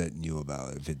upsetting you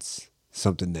about, if it's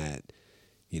something that,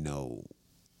 you know,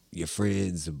 your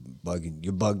friends are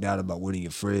you're bugged out about one of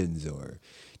your friends, or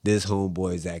this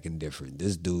homeboy's acting different,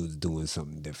 this dude's doing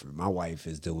something different, my wife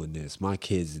is doing this, my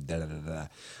kids, da da da da.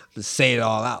 Just say it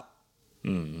all out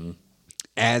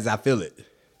as I feel it.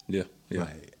 Yeah, yeah.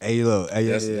 Right. Hey, look. Hey,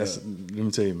 That's. Let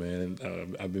me tell you, man.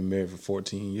 I've been married for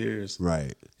 14 years,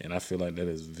 right. and I feel like that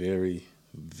is very,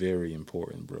 very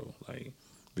important, bro. Like,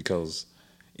 because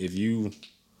if you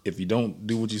don't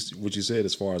do what you said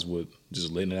as far as with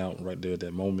just letting it out right there at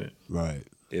that moment, Right.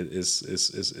 it's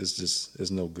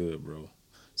no good, bro.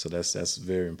 So that's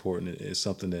very important. It's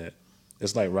something that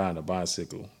it's like riding a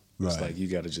bicycle. It's Right. like you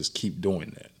got to just keep doing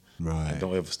that, Right. and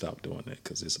don't ever stop doing that,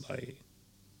 because it's like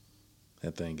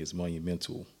that thing is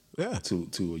monumental. Yeah. To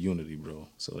a unity, bro.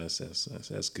 So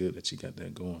that's good that you got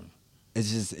that going.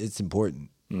 It's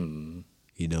important. Mm-hmm.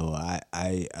 You know,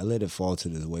 I let it fall to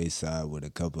the wayside with a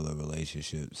couple of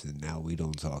relationships, and now we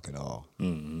don't talk at all.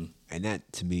 Mm-hmm. And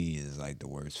that to me is like the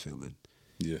worst feeling,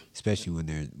 Yeah. especially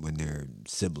when they're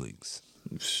siblings.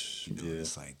 You know, Yeah.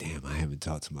 it's like, damn, I haven't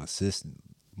talked to my sister in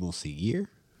almost a year.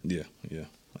 Yeah. Yeah.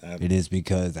 I And it's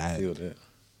because feel that.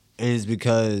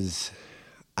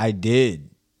 I did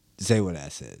say what I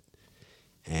said,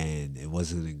 and it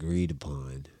wasn't agreed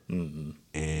upon, Mm-hmm.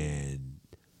 and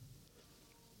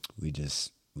we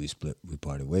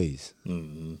parted ways.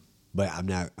 Mm-hmm. But I'm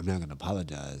not gonna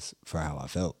apologize for how I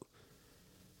felt,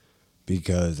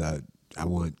 because I'm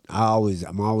always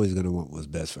gonna want what's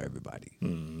best for everybody.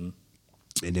 Mm-hmm.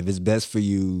 And if it's best for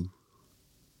you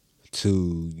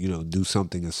to, you know, do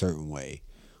something a certain way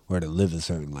or to live a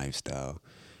certain lifestyle,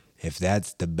 if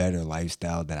that's the better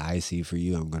lifestyle that I see for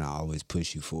you, I'm gonna always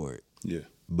push you for it. Yeah.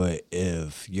 But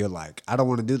if you're like, I don't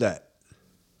want to do that,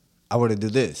 I want to do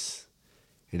this,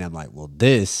 and I'm like, well,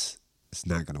 this is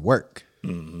not gonna work,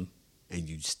 Mm-hmm. and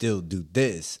you still do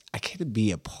this, I can't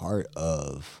be a part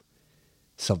of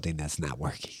something that's not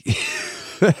working.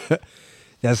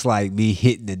 That's like me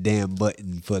hitting the damn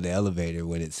button for the elevator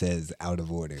when it says out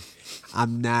of order.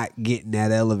 I'm not getting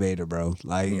that elevator, bro.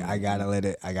 Like, I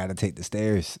gotta take the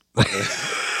stairs.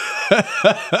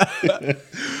 Yeah.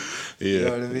 You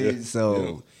know what I mean? Yeah.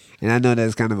 So, and I know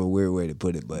that's kind of a weird way to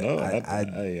put it, but No,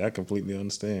 I completely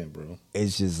understand, bro.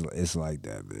 it's like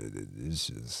that, man. It's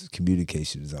just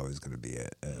communication is always going to be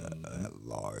a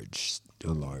large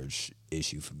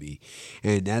issue for me,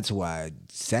 and that's why,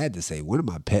 sad to say, one of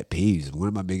my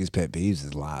biggest pet peeves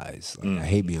is lies. Like, I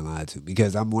hate being lied to,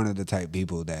 because I'm one of the type of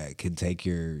people that can take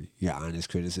your honest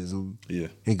criticism, Yeah.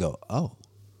 and go, oh,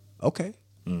 okay,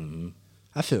 Mm-hmm.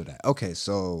 I feel that. Okay,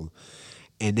 so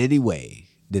in any way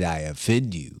did I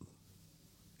offend you?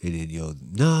 And then you'll,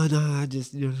 no, I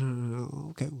just, no.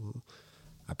 Okay, well,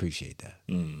 I appreciate that.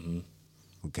 Mm-hmm.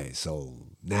 Okay, so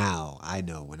now I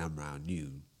know when I'm around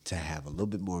you to have a little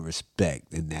bit more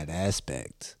respect in that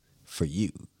aspect for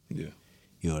you. Yeah.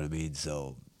 You know what I mean?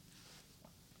 So,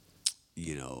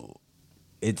 you know,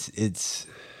 it's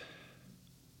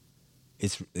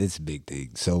a big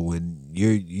thing. So when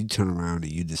you turn around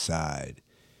and you decide,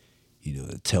 you know,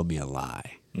 to tell me a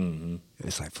lie, Mm-hmm.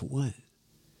 it's like, for what?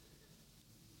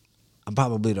 I'm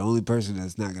probably the only person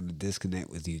that's not going to disconnect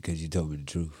with you because you told me the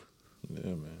truth.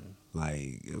 Yeah, man.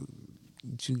 Like,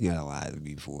 what you gotta lie to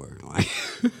me for? Like,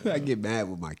 I get mad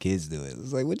when my kids do it.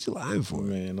 It's like, what you lying for?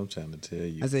 Man, I'm trying to tell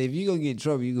you. I say, if you gonna get in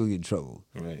trouble, you gonna get in trouble.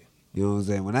 Right. You know what I'm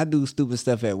saying? When I do stupid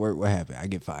stuff at work, what happens? I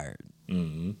get fired.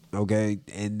 Mm-hmm. Okay,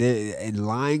 and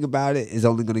lying about it is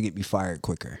only gonna get me fired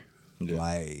quicker. Yeah.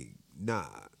 Like, nah,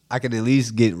 I can at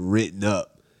least get written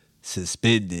up,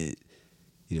 suspended,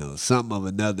 you know, something of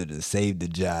another to save the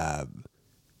job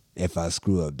if I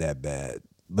screw up that bad.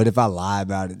 But if I lie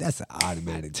about it, that's an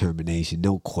automatic termination,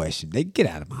 no question. They get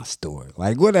out of my store,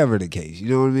 like whatever the case. You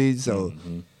know what I mean? So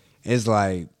it's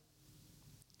like,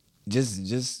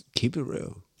 just keep it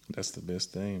real. That's the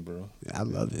best thing, bro. I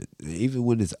love it, even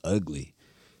when it's ugly.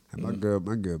 And my girl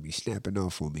be snapping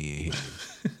off on me in here.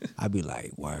 I be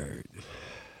like, word,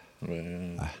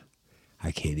 Man.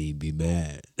 I can't even be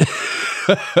mad.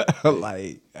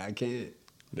 Like, I can't.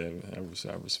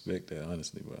 I respect that,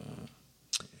 honestly, but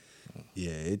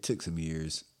Yeah, it took some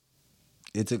years.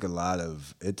 It took a lot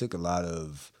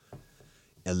of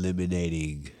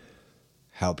eliminating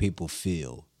how people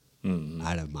feel Mm-hmm.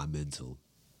 out of my mental.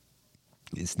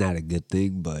 It's not a good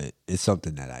thing, but it's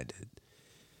something that I did.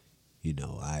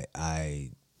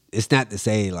 I it's not to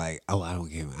say like, oh, I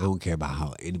don't care about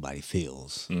how anybody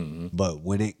feels. Mm-hmm. But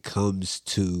when it comes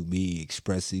to me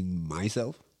expressing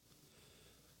myself,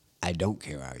 I don't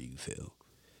care how you feel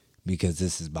because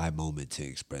this is my moment to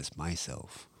express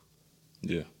myself.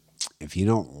 Yeah. If you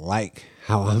don't like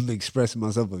how I'm expressing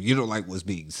myself, if you don't like what's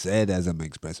being said as I'm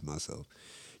expressing myself,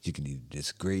 you can either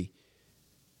disagree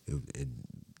and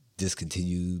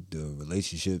discontinue the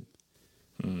relationship,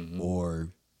 Mm-hmm. or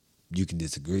you can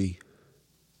disagree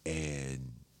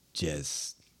and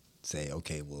just say,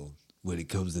 okay, well, when it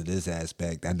comes to this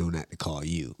aspect, I know not to call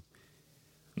you.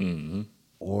 Mm-hmm.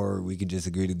 Or we can just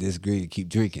agree to disagree and keep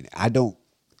drinking.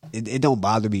 It don't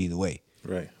bother me either way.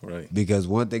 Right. Right. Because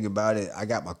one thing about it, I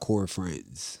got my core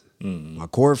friends. Mm-hmm. My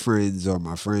core friends are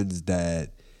my friends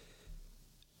that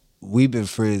we've been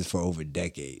friends for over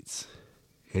decades.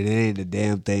 And it ain't a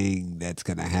damn thing that's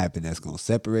gonna happen that's gonna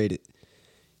separate it.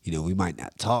 We might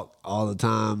not talk all the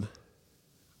time,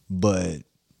 but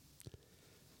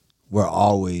we're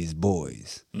always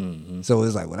boys. Mm-hmm. So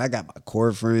it's like when I got my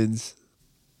core friends,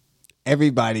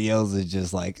 everybody else is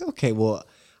just like, okay, well,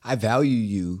 I value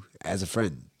you as a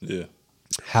friend. Yeah.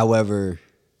 However,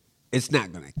 it's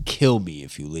not gonna kill me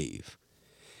if you leave.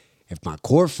 If my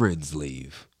core friends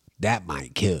leave, that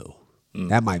might kill.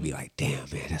 That might be like, damn,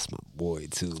 man, that's my boy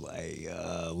too. Like,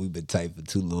 we've been tight for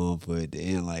too long for it to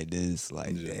end like this.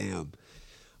 Like, Yeah. damn.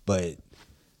 But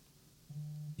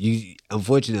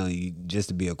unfortunately, just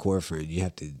to be a core friend, you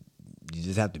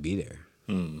just have to be there.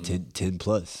 Mm-hmm. 10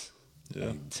 plus. Yeah.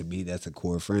 Like, to me, that's a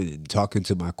core friend. And talking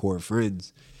to my core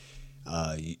friends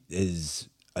is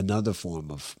another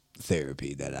form of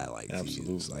therapy that I like to use.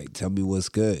 Absolutely. Like, tell me what's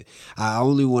good. I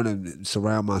only want to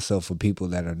surround myself with people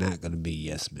that are not going to be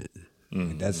yes men.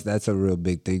 Mm-hmm. That's a real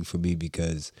big thing for me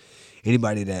because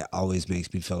anybody that always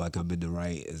makes me feel like I'm in the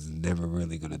right is never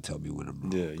really going to tell me when I'm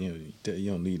wrong. Yeah.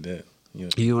 You don't need that. You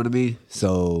know what I mean?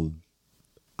 So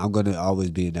I'm going to always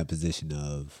be in that position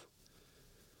of,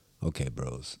 okay,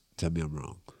 bros, tell me I'm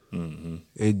wrong. Mm-hmm.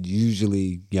 And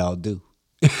usually y'all do.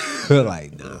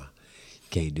 Like, nah,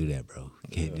 can't do that, bro.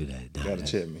 Can't do that. Nah, Gotta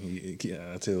check me.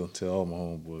 I tell all my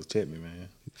homeboys, check me, man.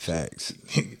 Facts.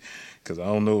 Because I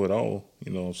don't know it all.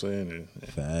 You know what I'm saying?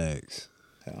 Facts.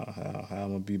 How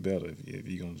I'm gonna be better if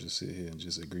you gonna just sit here and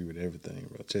just agree with everything,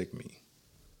 bro? Check me.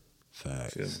 Feel me?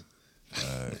 Facts.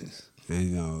 Facts.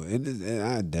 And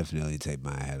I definitely take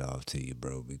my hat off to you,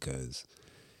 bro, because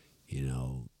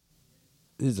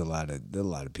there's a lot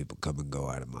of people come and go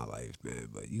out of my life, man.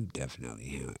 But you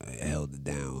definitely held it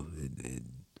down and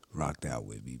rocked out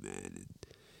with me, man, and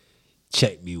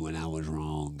checked me when I was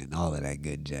wrong and all of that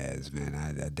good jazz, man.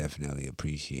 I definitely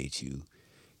appreciate you.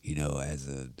 As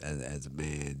a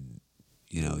man,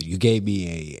 you gave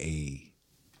me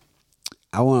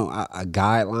a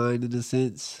guideline in a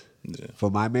sense Yeah. for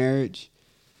my marriage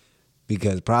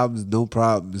because problems, no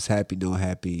problems, happy, no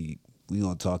happy. We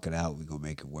gonna talk it out. We gonna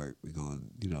make it work. We gonna,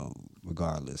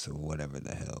 regardless of whatever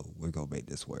the hell, we're gonna make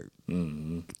this work.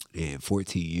 Mm-hmm. And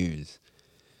 14 years,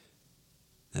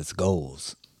 that's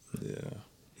goals. Yeah.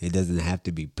 It doesn't have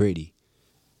to be pretty.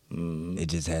 Mm-hmm. It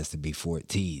just has to be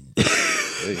 14.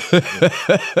 Hey,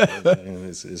 man,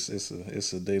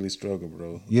 it's a daily struggle,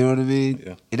 bro. You know what I mean?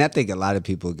 Yeah. And I think a lot of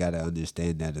people got to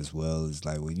understand that as well. It's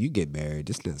like when you get married,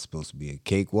 it's not supposed to be a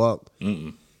cakewalk.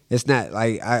 Mm-mm. It's not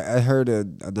like I heard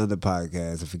another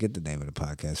podcast. I forget the name of the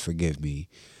podcast. Forgive me.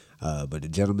 But the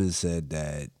gentleman said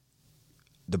that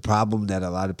the problem that a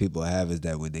lot of people have is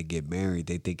that when they get married,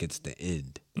 they think it's the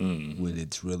end Mm-hmm. when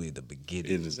it's really the beginning.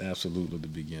 It is absolutely the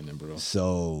beginning, bro.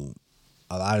 So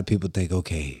a lot of people think,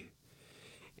 okay,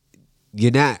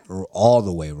 you're not all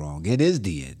the way wrong. It is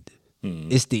the end.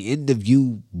 Mm-hmm. It's the end of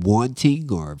you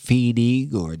wanting or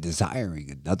feeding or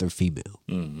desiring another female.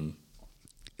 Mm-hmm.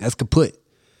 That's kaput.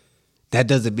 That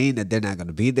doesn't mean that they're not going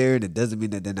to be there. And it doesn't mean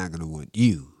that they're not going to want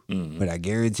you. Mm-hmm. But I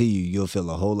guarantee you'll feel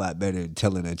a whole lot better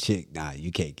telling a chick, nah,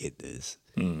 you can't get this.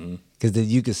 Mm-hmm. Because then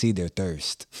you can see their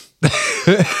thirst.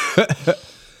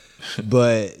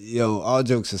 But, all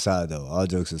jokes aside,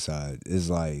 it's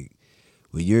like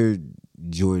when you're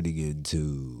joining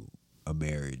into a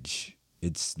marriage,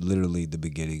 it's literally the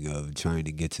beginning of trying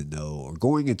to get to know or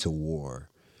going into war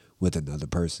with another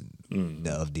person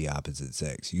of the opposite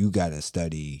sex. You got to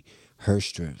study her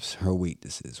strengths, her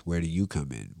weaknesses. Where do you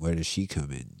come in? Where does she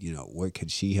come in? What can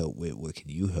she help with? What can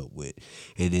you help with?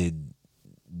 And then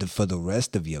for the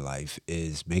rest of your life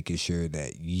is making sure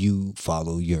that you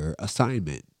follow your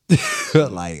assignment.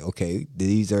 Like, okay,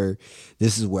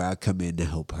 this is where I come in to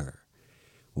help her.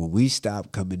 When we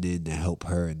stop coming in to help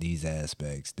her in these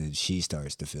aspects, then she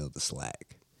starts to feel the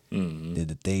slack. Mm-hmm. Then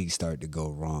the things start to go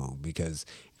wrong because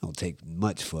it don't take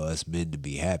much for us men to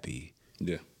be happy.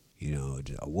 Yeah. You know,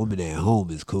 a woman at home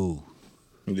is cool.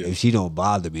 Yeah. If she don't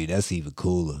bother me, that's even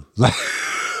cooler.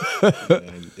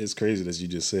 And it's crazy that you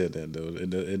just said that, though.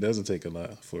 It doesn't take a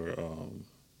lot for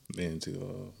men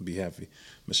to be happy.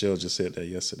 Michelle just said that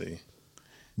yesterday.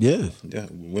 Yeah, Yeah,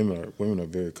 women are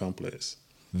very complex,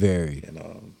 very. and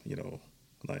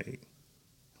like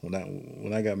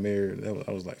when I got married,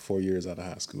 I was like 4 years out of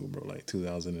high school, bro. Like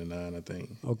 2009, I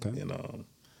think. Okay. And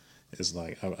it's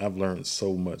like I've learned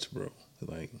so much, bro.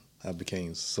 Like I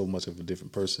became so much of a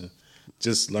different person,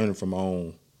 just learning from my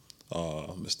own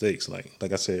mistakes. Like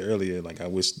I said earlier, like I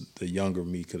wish the younger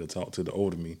me could have talked to the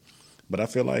older me, but I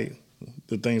feel like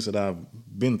the things that I've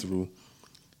been through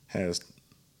has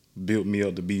built me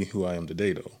up to be who I am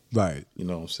today, though. Right. You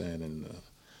know what I'm saying? And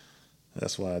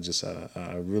that's why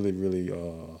I really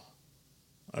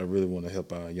want to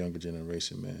help our younger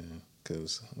generation, man,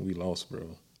 because we lost,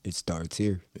 bro. It starts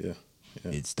here. Yeah.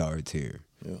 It starts here.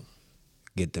 Yeah.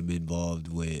 Get them involved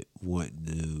with wanting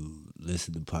to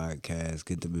listen to podcasts.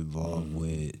 Get them involved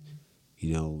with,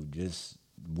 just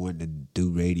wanting to do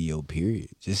radio, period.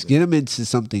 Just get them into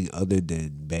something other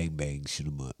than bang, bang, shoot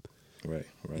them up. Right.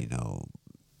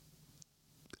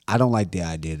 I don't like the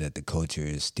idea that the culture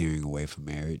is steering away from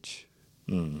marriage.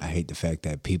 I hate the fact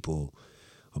that people,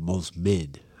 or most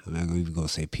men, I'm not even going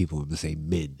to say people, I'm going to say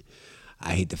men.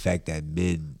 I hate the fact that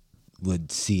men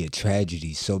would see a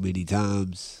tragedy so many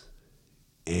times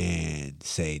and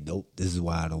say, nope, this is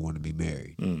why I don't want to be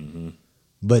married. Mm-hmm.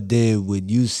 But then when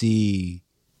you see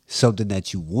something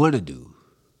that you want to do,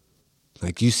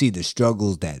 like you see the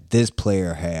struggles that this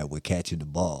player had with catching the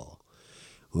ball,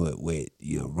 with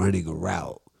running a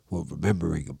route, with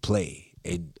remembering a play,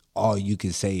 and all you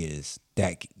can say is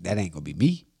that ain't gonna be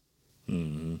me.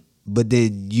 Mm-hmm. But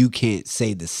then you can't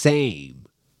say the same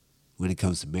when it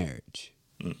comes to marriage.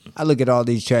 I look at all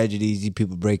these tragedies, these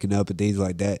people breaking up and things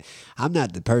like that. I'm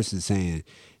not the person saying,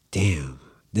 damn,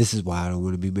 this is why I don't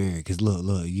want to be married. Because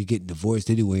look, you getting divorced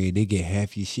anyway and they get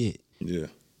half your shit. Yeah.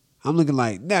 I'm looking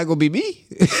like, not going to be me.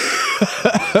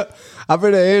 I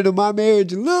better handle my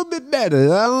marriage a little bit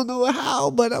better. I don't know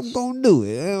how, but I'm going to do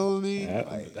it. You know what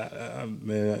I mean?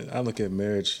 Man, I look at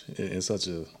marriage in such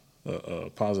a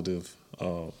positive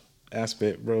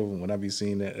aspect, bro. When I be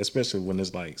seeing that, especially when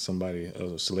it's like somebody,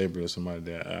 a celebrity or somebody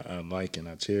that I like and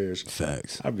I cherish.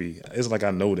 Facts. It's like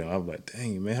I know them. I'm like,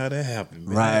 dang, man, how that happened,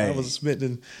 man? Right. I was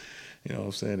expecting, you know what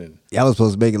I'm saying? And, Y'all was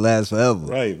supposed to make it last forever.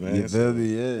 right, man. You feel me?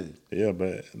 Yeah. Yeah,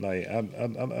 but like I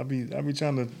be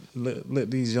trying to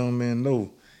let these young men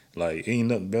know, like ain't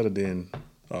nothing better than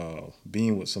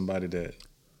being with somebody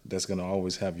that's gonna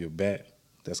always have your back,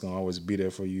 that's gonna always be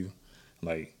there for you.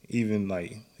 Like even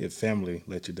like if family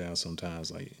let you down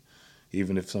sometimes, like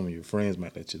even if some of your friends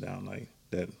might let you down, like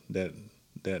that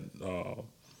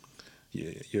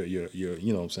yeah, your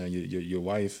you know what I'm saying, your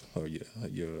wife or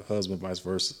your husband, vice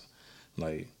versa,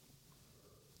 like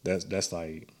that's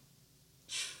like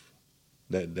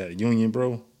that union,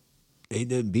 bro. Ain't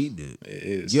nothing beating it. It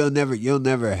is. You'll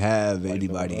never have Like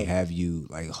anybody no other. have you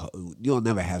like. You'll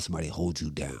never have somebody hold you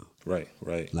down Right.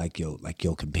 like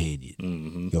your companion,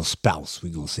 Mm-hmm. your spouse. We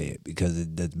gonna say it because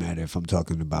it doesn't matter if I'm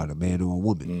talking about a man or a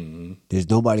woman. Mm-hmm. There's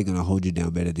nobody gonna hold you down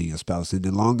better than your spouse. And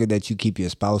the longer that you keep your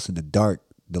spouse in the dark,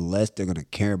 the less they're gonna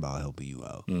care about helping you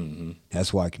out. Mm-hmm.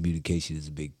 That's why communication is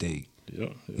a big thing.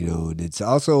 Yeah. You know, and it's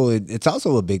also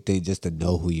a big thing just to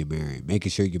know who you're marrying,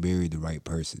 making sure you're marrying the right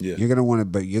person. Yeah. You're gonna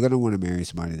want to marry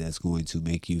somebody that's going to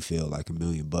make you feel like $1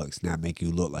 million, not make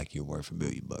you look like you're worth $1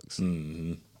 million.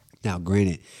 Mm-hmm. Now,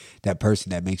 granted, that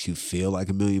person that makes you feel like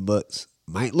 $1 million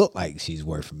might look like she's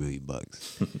worth $1 million,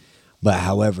 but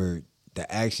however, the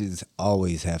actions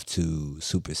always have to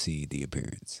supersede the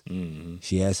appearance. Mm-hmm.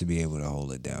 She has to be able to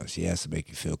hold it down. She has to make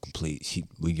you feel complete.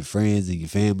 When your friends and your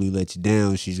family let you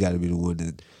down, she's got to be the one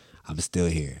that, I'm still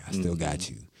here. I still got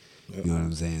you. Yep. You know what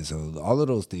I'm saying? So all of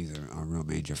those things are real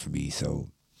major for me. So,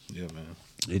 Yeah, man.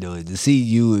 and to see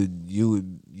you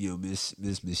and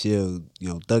Miss Michelle,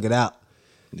 thug it out.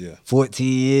 Yeah. 14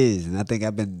 years, and I think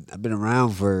I've been around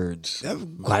for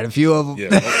quite a few of them. Yeah,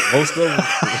 most of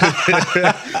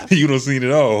them. You don't seen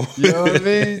it all. You know what I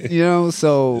mean?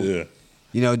 So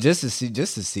Yeah. just to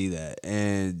see that,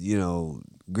 and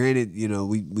granted,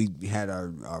 we had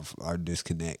our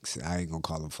disconnects. I ain't gonna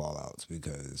call them fallouts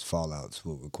because fallouts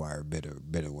will require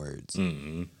bitter words.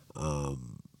 Mm-hmm.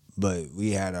 But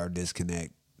we had our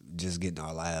disconnect just getting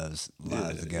our lives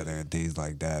together and things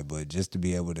like that. But just to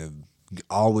be able to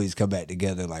always come back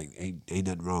together, like ain't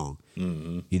nothing wrong.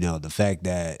 You know, the fact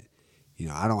that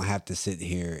I don't have to sit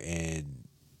here and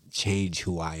change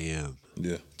who I am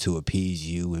to appease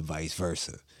you and vice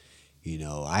versa. You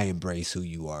know, I embrace who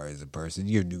you are as a person.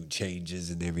 Your new changes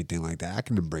and everything like that, I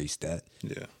can embrace that.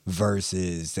 Yeah.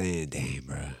 Versus saying, "Damn,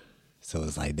 bro." So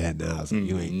it's like that now. So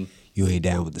you ain't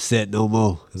down with the set no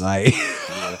more. Like,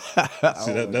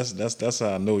 See, that's how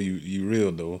I know you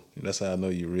real though. That's how I know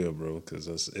you real, bro. Because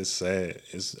it's sad.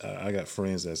 I got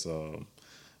friends that's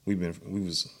we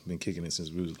been kicking it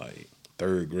since we was like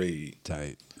third grade.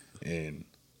 Tight. And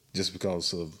just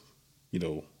because of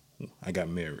I got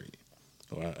married.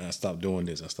 Or I stopped doing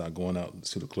this. I stopped going out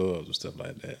to the clubs and stuff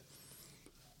like that.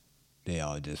 They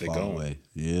all just They fall gone. away.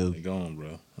 Yeah. They gone,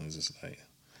 bro. It's just like.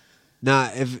 Nah,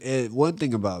 if one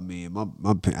thing about me, and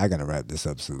I gotta wrap this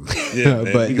up soon. Yeah,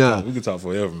 man, but we can talk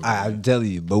forever, man. I'm telling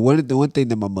you. But one thing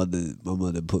that my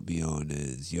mother put me on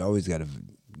is you always gotta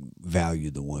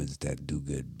value the ones that do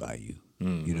good by you.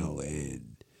 You know,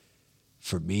 and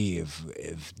for me,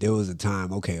 if there was a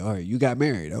time, okay, all right, you got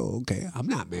married. Oh, okay, I'm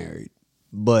not married.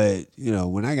 But,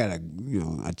 when I got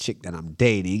a chick that I'm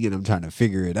dating and I'm trying to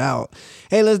figure it out,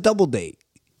 hey, let's double date.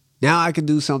 Now I can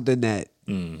do something that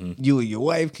you and your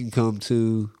wife can come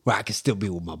to where I can still be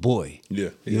with my boy. Yeah.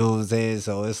 You know what I'm saying?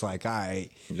 So it's like, all right,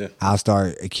 Yeah. I'll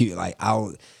start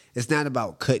it's not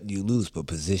about cutting you loose, but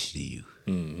positioning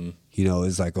you.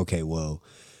 It's like, okay, well,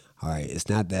 all right, it's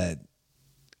not that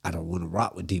I don't want to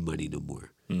rock with D-Money no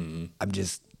more. I'm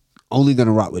just only going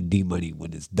to rock with D-Money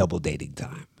when it's double dating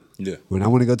time. Yeah. When I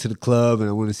want to go to the club and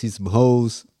I want to see some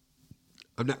hoes,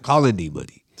 I'm not calling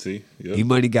D-Money. See? Yeah.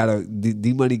 D-Money got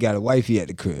a wifey at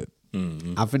the crib.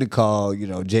 I'm finna call,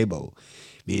 J-Bo.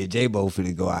 Me and J-Bo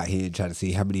finna go out here and try to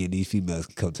see how many of these females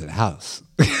can come to the house.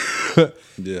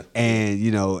 Yeah. And,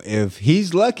 if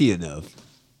he's lucky enough,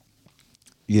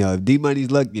 if D-Money's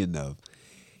lucky enough,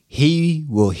 he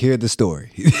will hear the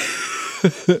story.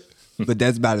 But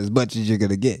that's about as much as you're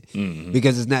gonna get,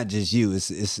 because it's not just you.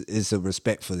 It's a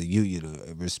respect for the union,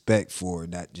 a respect for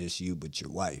not just you but your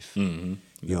wife. You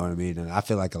know what I mean? And I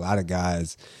feel like a lot of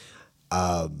guys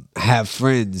have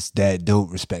friends that don't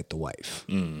respect the wife,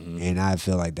 and I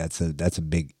feel like that's a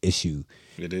big issue.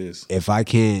 It is. If I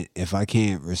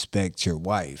can't respect your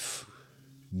wife,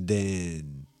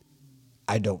 then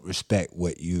I don't respect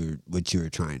what you're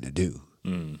trying to do,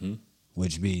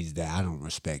 which means that I don't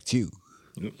respect you.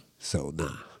 Yep. So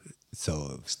nah.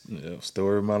 So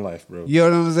story of my life, bro. you know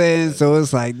what I'm saying? So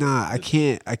it's like, nah, I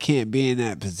can't be in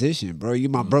that position, bro. You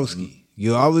my broski.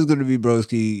 You're always gonna be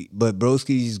broski, but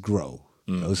broskis grow.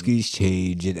 Broskis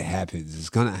change. It happens. It's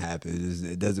gonna happen.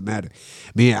 It doesn't matter.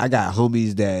 I got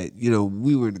homies that,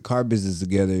 we were in the car business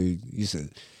together. Used to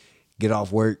get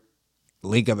off work,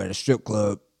 link up at a strip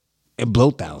club, and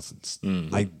blow thousands.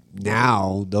 Like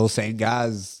now, those same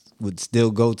guys would still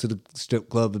go to the strip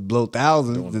club and blow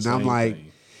thousands, and I'm like,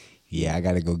 yeah, I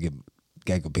gotta go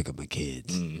pick up my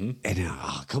kids. And then,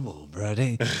 come on, bro,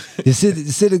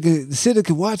 the sitter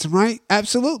can watch them, right?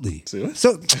 Absolutely.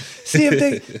 So see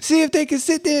if they can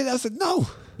sit there. And I said, no.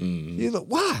 You know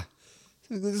why?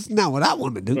 It's not what I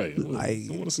want to do. Right. I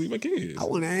want to see my kids. I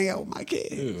want to hang out with my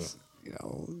kids. Yeah.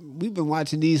 We've been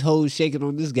watching these hoes shaking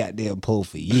on this goddamn pole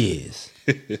for years.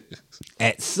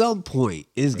 At some point,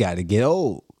 it's got to get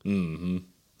old.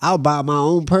 I'll buy my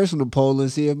own personal pole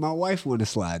and see if my wife want to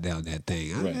slide down that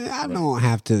thing. I don't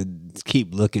have to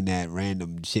keep looking at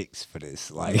random chicks for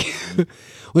this. Like,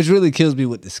 which really kills me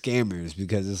with the scammers,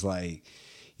 because it's like,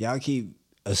 y'all keep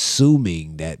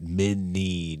assuming that men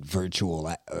need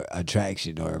virtual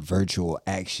attraction or virtual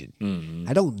action.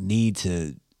 I don't need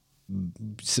to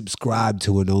subscribe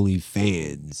to an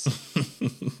OnlyFans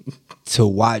to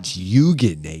watch you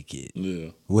get naked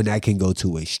when I can go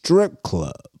to a strip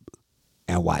club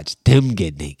and watch them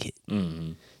get naked.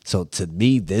 So to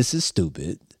me, this is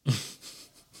stupid.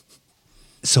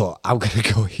 So I'm gonna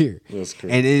go here. That's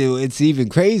crazy. And it's even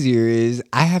crazier is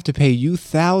I have to pay you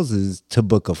thousands to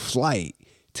book a flight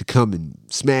to come and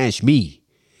smash me.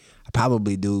 I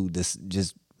probably do this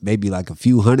just maybe like a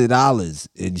few $100,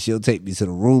 and she'll take me to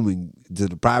the room and to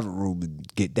the private room and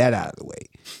get that out of the way.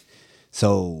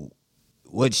 So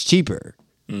what's cheaper?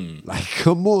 Like,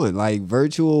 come on, like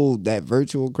virtual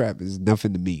crap is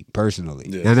nothing to me personally.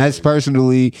 Yeah, and that's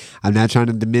personally, I'm not trying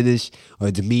to diminish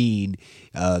or demean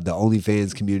the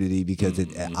OnlyFans community, because it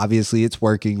obviously it's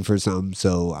working for some,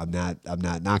 so I'm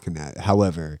not knocking that.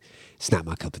 However, it's not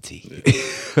my cup of tea.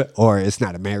 Or it's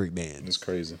not a married man. It's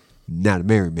crazy. Not a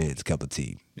married man's cup of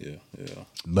tea. Yeah.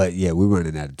 But yeah, we're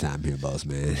running out of time here, boss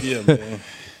man. Yeah, man.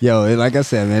 Yo, and like I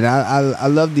said, man, I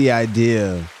love the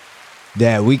idea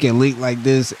that we can link like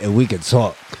this and we can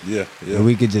talk. Yeah. And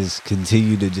we could just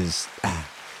continue to just.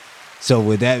 So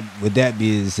with that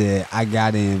being said, I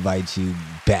gotta invite you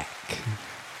back.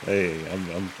 Hey,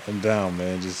 I'm down,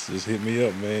 man. Just hit me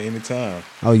up, man, anytime.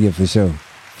 Oh yeah, for sure.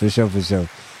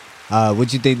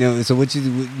 What you think? So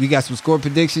we got some score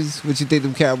predictions. What you think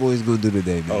them Cowboys gonna do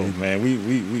today, man? Oh man, we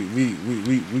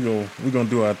gonna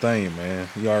do our thing, man.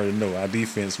 You already know our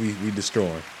defense. We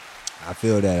destroying. I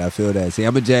feel that. See,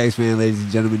 I'm a Jags fan, ladies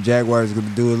and gentlemen. Jaguars gonna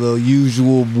do a little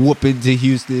usual whooping to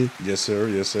Houston. Yes, sir.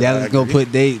 Dallas gonna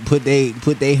put they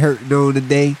hurting on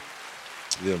today.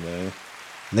 Yeah, man.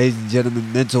 Ladies and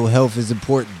gentlemen, mental health is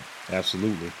important.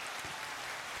 Absolutely.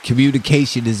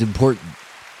 Communication is important.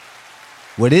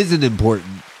 What isn't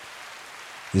important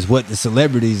is what the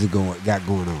celebrities got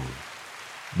going on,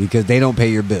 because they don't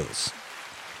pay your bills.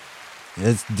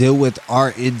 Let's deal with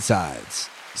our insides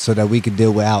so that we can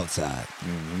deal with outside.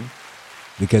 Mm-hmm.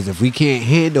 Because if we can't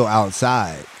handle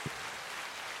outside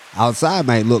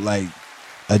might look like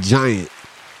a giant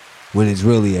when it's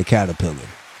really a caterpillar.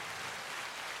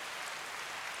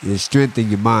 Your strength in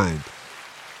your mind.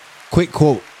 Quick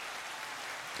quote.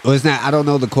 Well, it's not. I don't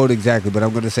know the quote exactly, but I'm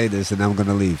going to say this and I'm going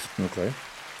to leave. Okay.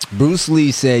 Bruce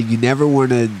Lee said, "You never want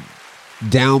to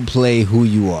downplay who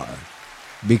you are,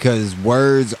 because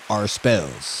words are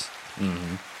spells."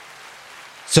 Mm-hmm.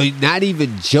 So not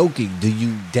even joking do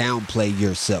you downplay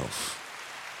yourself.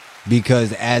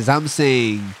 Because as I'm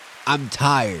saying, I'm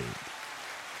tired,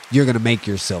 you're going to make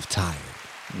yourself tired.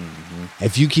 Mm-hmm.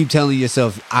 If you keep telling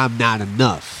yourself, I'm not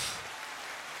enough,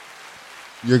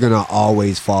 you're going to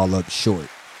always fall up short.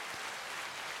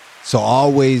 So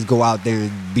always go out there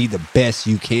and be the best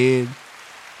you can.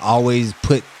 Always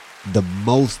put the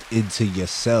most into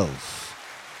yourself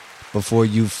before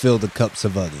you fill the cups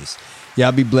of others.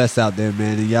 Y'all be blessed out there,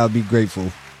 man, and y'all be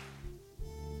grateful.